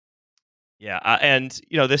 And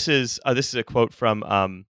this is a quote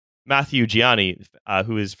from Matthew Gianni,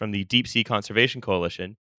 who is from the Deep Sea Conservation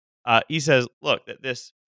Coalition. He says, "Look,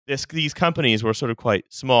 these companies were sort of quite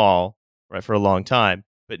small, right, for a long time,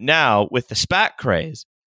 but now with the SPAC craze,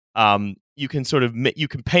 you can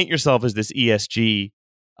paint yourself as this ESG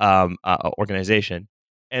organization,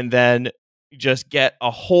 and then just get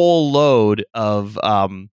a whole load of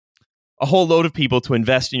people to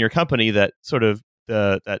invest in your company that sort of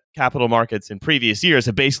that capital markets in previous years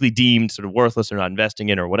have basically deemed sort of worthless or not investing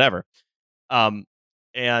in or whatever, but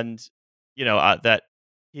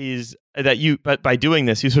by doing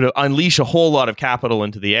this, you sort of unleash a whole lot of capital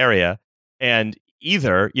into the area, and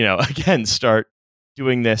either again start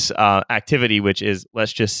doing this activity, which is,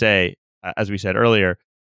 let's just say, as we said earlier,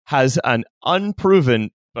 has an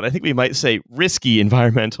unproven, but I think we might say risky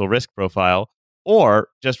environmental risk profile, or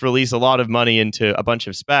just release a lot of money into a bunch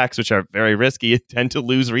of SPACs, which are very risky and tend to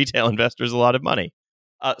lose retail investors a lot of money.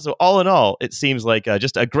 So all in all, it seems like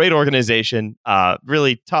just a great organization,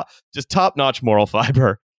 really top-notch moral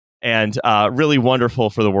fiber, and really wonderful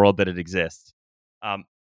for the world that it exists.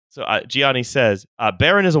 So Gianni says,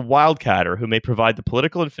 Barron is a wildcatter who may provide the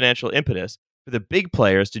political and financial impetus for the big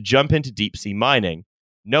players to jump into deep-sea mining,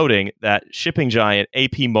 noting that shipping giant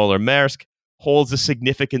AP Moller-Maersk holds a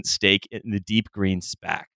significant stake in the Deep Green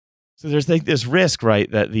SPAC. So there's like this risk, right,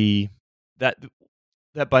 that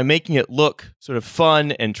by making it look sort of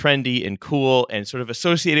fun and trendy and cool and sort of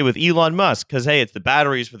associated with Elon Musk, because hey, it's the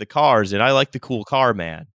batteries for the cars and I like the cool car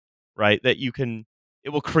man, right? That it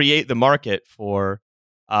will create the market for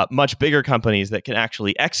much bigger companies that can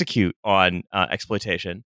actually execute on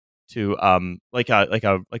exploitation to like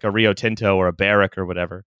a Rio Tinto or a Barrick or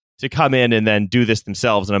whatever, to come in and then do this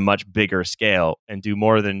themselves on a much bigger scale and do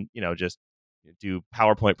more than just do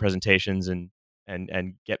PowerPoint presentations and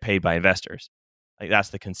get paid by investors. Like, that's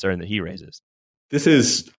the concern that he raises. This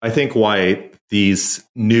is, I think, why these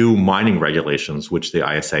new mining regulations, which the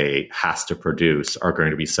ISA has to produce, are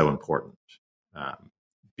going to be so important.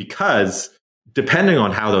 Because depending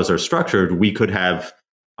on how those are structured, we could have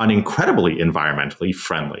an incredibly environmentally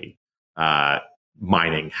friendly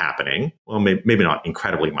mining happening. Well, maybe not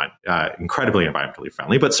incredibly environmentally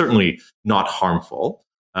friendly, but certainly not harmful.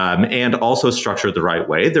 And also structured the right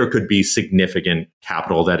way, there could be significant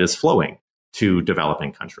capital that is flowing to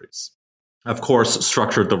developing countries. Of course,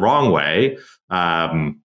 structured the wrong way,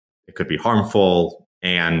 it could be harmful,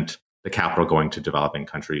 and the capital going to developing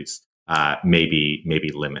countries may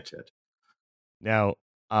be limited. Now,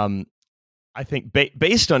 I think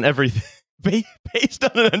based on everything, based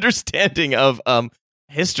on an understanding of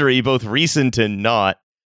history, both recent and not,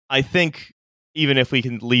 I think even if we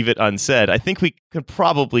can leave it unsaid, I think we could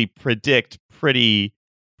probably predict pretty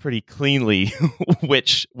cleanly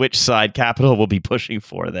which side capital will be pushing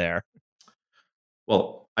for there.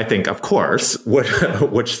 Well, I think, of course,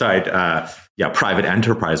 which side, private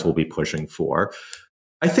enterprise will be pushing for.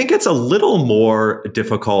 I think it's a little more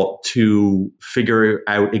difficult to figure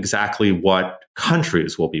out exactly what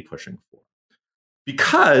countries will be pushing for.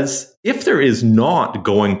 Because if there is not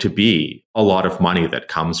going to be a lot of money that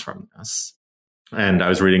comes from this, and I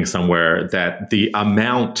was reading somewhere that the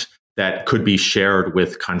amount that could be shared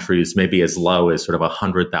with countries may be as low as sort of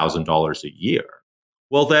 $100,000 a year,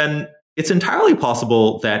 well, then it's entirely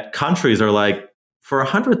possible that countries are like, for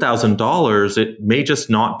 $100,000, it may just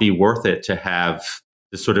not be worth it to have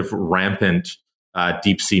this sort of rampant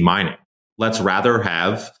deep sea mining. Let's rather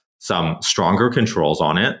have some stronger controls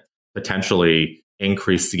on it, potentially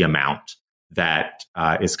increase the amount that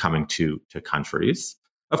is coming to countries.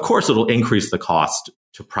 Of course, it'll increase the cost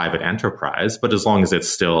to private enterprise, but as long as it's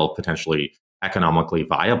still potentially economically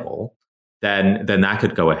viable, then that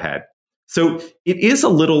could go ahead. So it is a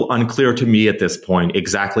little unclear to me at this point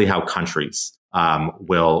exactly how countries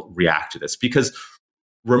will react to this, because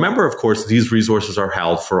remember, of course, these resources are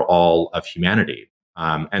held for all of humanity.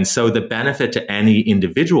 And so the benefit to any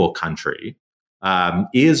individual country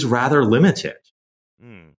is rather limited.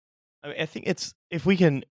 I mean, I think it's if we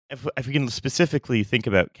can specifically think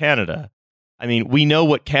about Canada. I mean, we know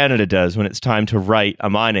what Canada does when it's time to write a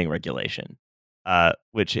mining regulation,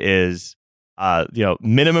 which is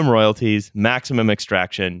minimum royalties, maximum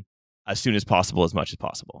extraction, as soon as possible, as much as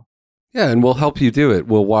possible. Yeah, and we'll help you do it.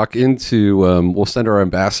 We'll walk into, we'll send our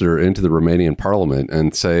ambassador into the Romanian parliament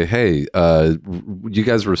and say, hey, you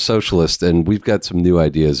guys were socialist and we've got some new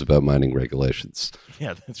ideas about mining regulations.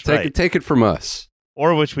 Yeah, that's right. Take it from us.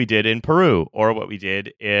 Or which we did in Peru, or what we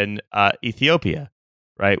did in Ethiopia,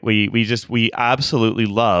 right? We absolutely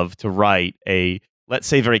love to write a, let's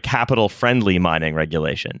say, very capital-friendly mining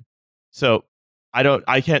regulation. So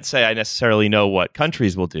I can't say I necessarily know what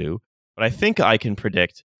countries will do, but I think I can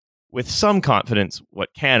predict with some confidence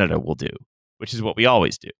what Canada will do, which is what we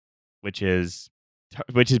always do, which is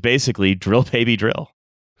basically drill, baby, drill.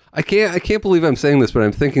 I can't believe I'm saying this, but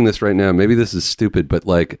I'm thinking this right now. Maybe this is stupid, but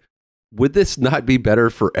like, would this not be better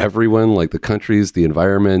for everyone, like the countries, the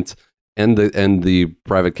environment, and the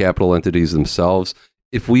private capital entities themselves,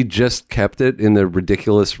 if we just kept it in the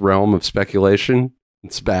ridiculous realm of speculation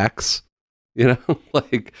and SPACs?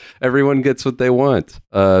 Like everyone gets what they want.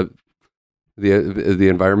 The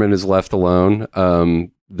environment is left alone.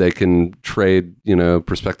 They can trade,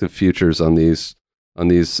 prospective futures on these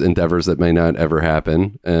endeavors that may not ever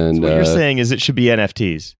happen. And so what you're saying is it should be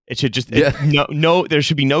NFTs. It should just no. There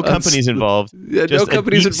should be no companies involved. Yeah, just no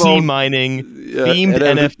companies involved. Sea Mining themed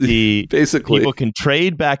NFT. Basically, people can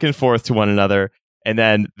trade back and forth to one another, and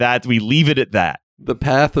then that we leave it at that. The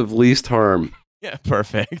path of least harm. Yeah,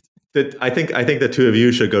 perfect. I think the two of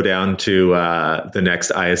you should go down to the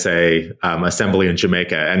next ISA assembly in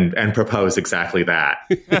Jamaica and propose exactly that.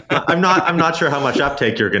 I'm not sure how much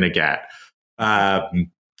uptake you're going to get.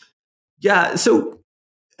 So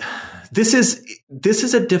this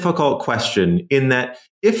is a difficult question in that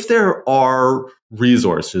if there are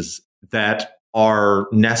resources that are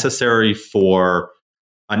necessary for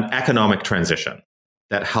an economic transition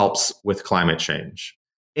that helps with climate change,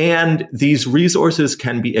 and these resources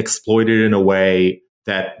can be exploited in a way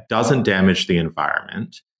that doesn't damage the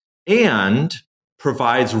environment and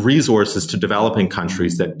provides resources to developing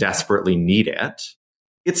countries that desperately need it,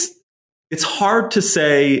 it's hard to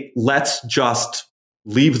say, let's just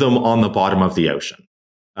leave them on the bottom of the ocean.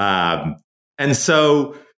 And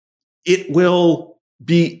so it will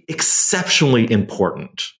be exceptionally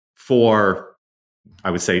important for,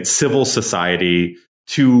 I would say, civil society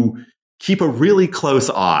to keep a really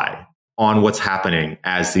close eye on what's happening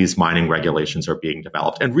as these mining regulations are being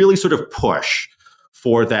developed and really sort of push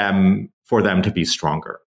for them to be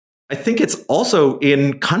stronger. I think it's also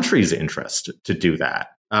in countries' interest to do that.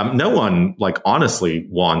 No one, honestly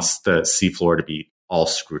wants the seafloor to be all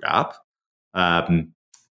screwed up. And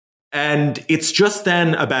it's just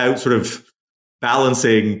then about sort of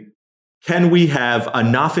balancing, can we have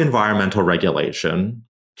enough environmental regulation?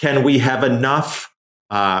 Can we have enough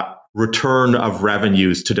return of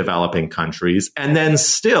revenues to developing countries, and then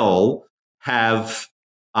still have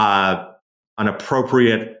an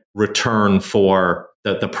appropriate return for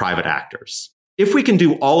the private actors? If we can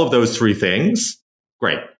do all of those three things,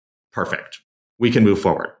 great, perfect. We can move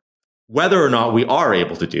forward. whether or not we are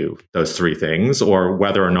able to do those three things, or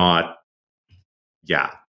whether or not,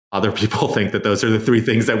 other people think that those are the three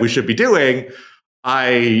things that we should be doing,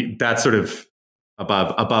 that's sort of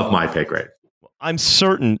above my pay grade. I'm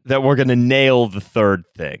certain that we're going to nail the third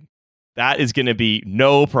thing. That is going to be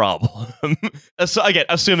no problem. So again,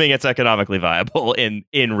 assuming it's economically viable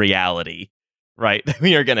in reality, right?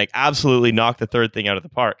 We are going to absolutely knock the third thing out of the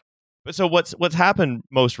park. But so what's happened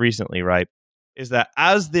most recently, right, is that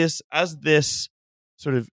as this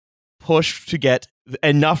sort of push to get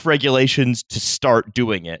enough regulations to start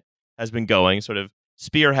doing it has been going, sort of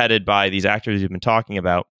spearheaded by these actors you've been talking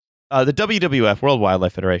about, the WWF, World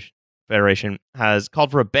Wildlife Federation, has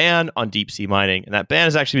called for a ban on deep sea mining, and that ban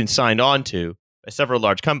has actually been signed on to by several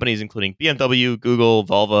large companies, including BMW, Google,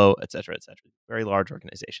 Volvo, et cetera, very large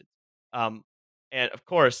organizations. And of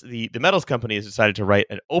course, the metals company has decided to write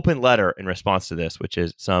an open letter in response to this, which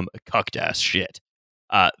is some cucked-ass shit.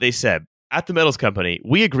 They said, at the metals company,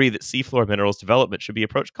 we agree that seafloor minerals development should be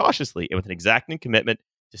approached cautiously and with an exacting commitment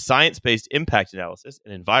to science-based impact analysis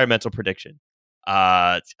and environmental prediction.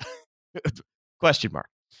 Question mark.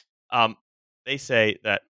 They say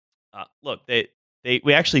that, look,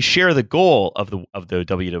 we actually share the goal of the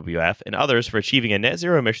WWF and others for achieving a net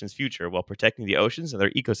zero emissions future while protecting the oceans and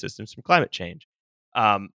their ecosystems from climate change.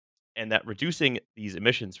 And that reducing these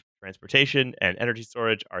emissions from transportation and energy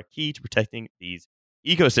storage are key to protecting these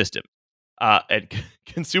ecosystems. And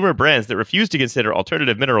consumer brands that refuse to consider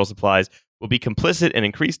alternative mineral supplies will be complicit in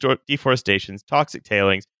increased deforestation, toxic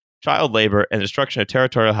tailings, child labor, and destruction of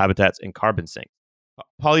territorial habitats and carbon sinks.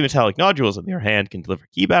 Polymetallic nodules, on the other hand, can deliver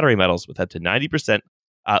key battery metals with up to 90%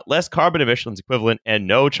 less carbon emissions equivalent and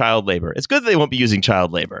no child labor. It's good that they won't be using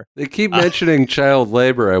child labor. They keep mentioning child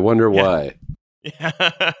labor. I wonder why. Yeah.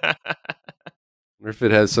 I wonder if it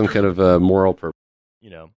has some kind of moral purpose.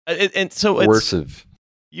 And so it's coercive.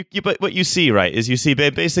 But what you see, right, is you see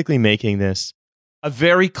basically making this a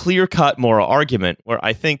very clear-cut moral argument, where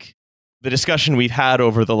I think the discussion we've had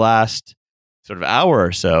over the last sort of hour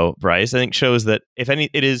or so, Bryce, I think shows that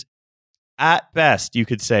it is, at best, you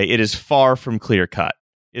could say it is far from clear-cut.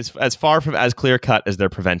 It's as far from as clear-cut as they're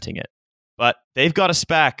preventing it. But they've got a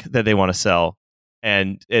SPAC that they want to sell,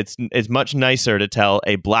 and it's much nicer to tell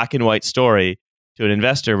a black and white story to an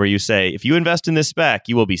investor where you say, if you invest in this SPAC,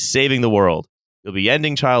 you will be saving the world. You'll be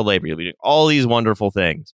ending child labor. You'll be doing all these wonderful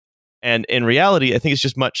things. And in reality, I think it's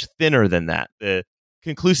just much thinner than that. The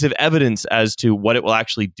conclusive evidence as to what it will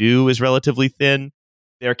actually do is relatively thin.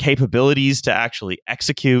 Their capabilities to actually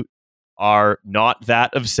execute are not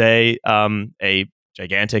that of, say, a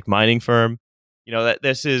gigantic mining firm. That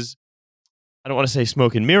this is, I don't want to say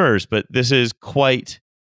smoke and mirrors, but there was quite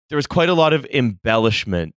a lot of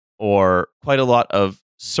embellishment or quite a lot of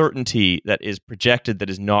certainty that is projected that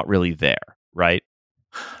is not really there, right?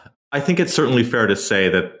 I think it's certainly fair to say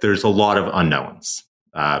that there's a lot of unknowns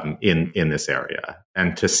in this area.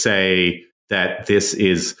 And to say that this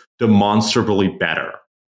is demonstrably better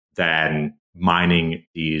than mining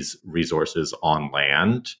these resources on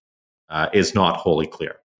land is not wholly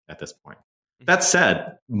clear at this point. That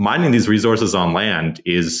said, mining these resources on land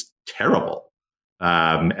is terrible.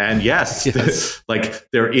 And yes, like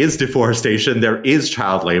there is deforestation, there is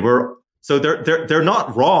child labor. So they're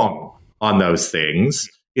not wrong on those things.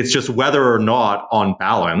 It's just whether or not, on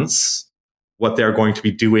balance, what they're going to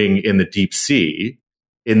be doing in the deep sea,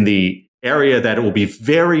 in the area that it will be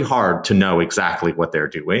very hard to know exactly what they're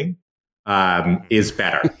doing, is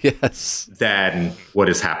better than what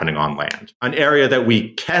is happening on land. An area that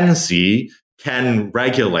we can see, can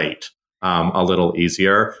regulate a little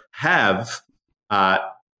easier, have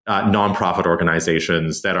nonprofit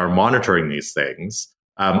organizations that are monitoring these things.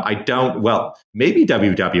 Maybe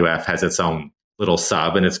WWF has its own little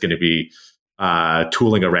sub, and it's going to be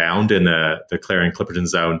tooling around in the Clarion-Clipperton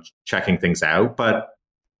zone, checking things out. But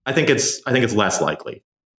I think it's less likely.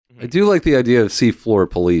 I do like the idea of seafloor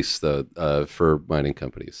police, though, for mining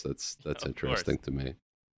companies. That's interesting to me.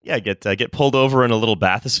 Yeah, get pulled over in a little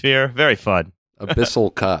bathysphere. Very fun.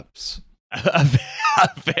 Abyssal cops. A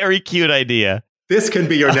very cute idea. This can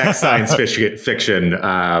be your next science fiction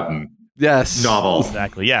novel.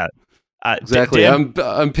 Exactly. Yeah. Exactly.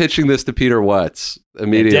 I'm pitching this to Peter Watts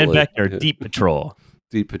immediately. Dan Beckner, Deep Patrol.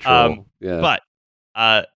 Deep Patrol. But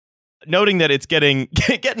noting that it's getting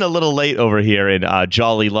a little late over here in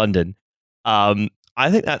jolly London, I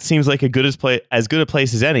think that seems like as good a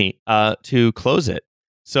place as any to close it.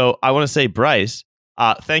 So I want to say, Bryce,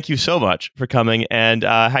 thank you so much for coming and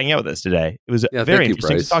hanging out with us today. It was very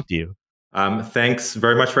interesting to talk to you. Thanks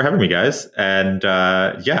very much for having me, guys. And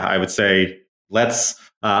I would say let's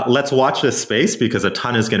watch this space, because a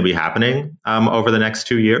ton is going to be happening over the next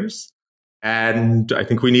 2 years. And I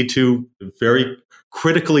think we need to very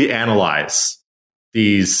critically analyze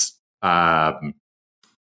these press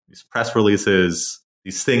releases,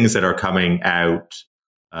 these things that are coming out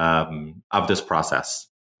of this process,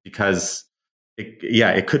 because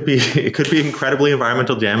it could be incredibly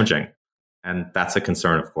environmental damaging, and that's a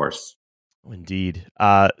concern, of course. Indeed.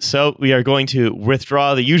 So we are going to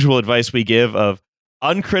withdraw the usual advice we give of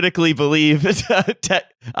uncritically believe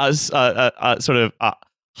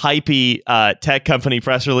hypey tech company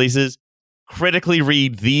press releases. Critically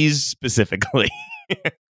read these specifically.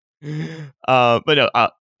 But no,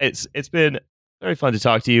 it's been very fun to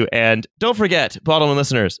talk to you. And don't forget, Bottleman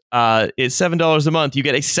listeners, it's $7 a month. You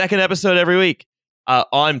get a second episode every week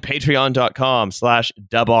on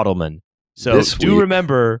patreon.com/dabottleman. So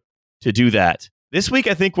remember to do that. This week,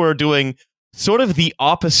 I think we're doing sort of the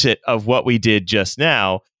opposite of what we did just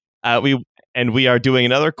now. We are doing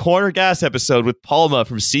another Corner Gas episode with Palma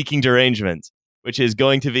from Seeking Derangement, which is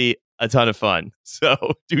going to be a ton of fun. So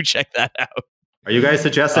do check that out. Are you guys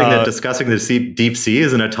suggesting that discussing the deep sea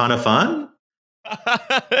isn't a ton of fun?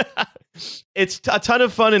 It's a ton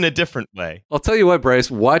of fun in a different way. I'll tell you what, Bryce,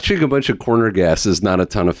 watching a bunch of Corner Gas is not a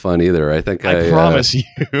ton of fun either. I promise you.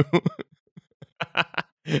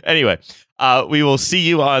 Anyway, we will see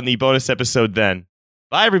you on the bonus episode then.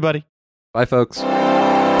 Bye, everybody. Bye, folks.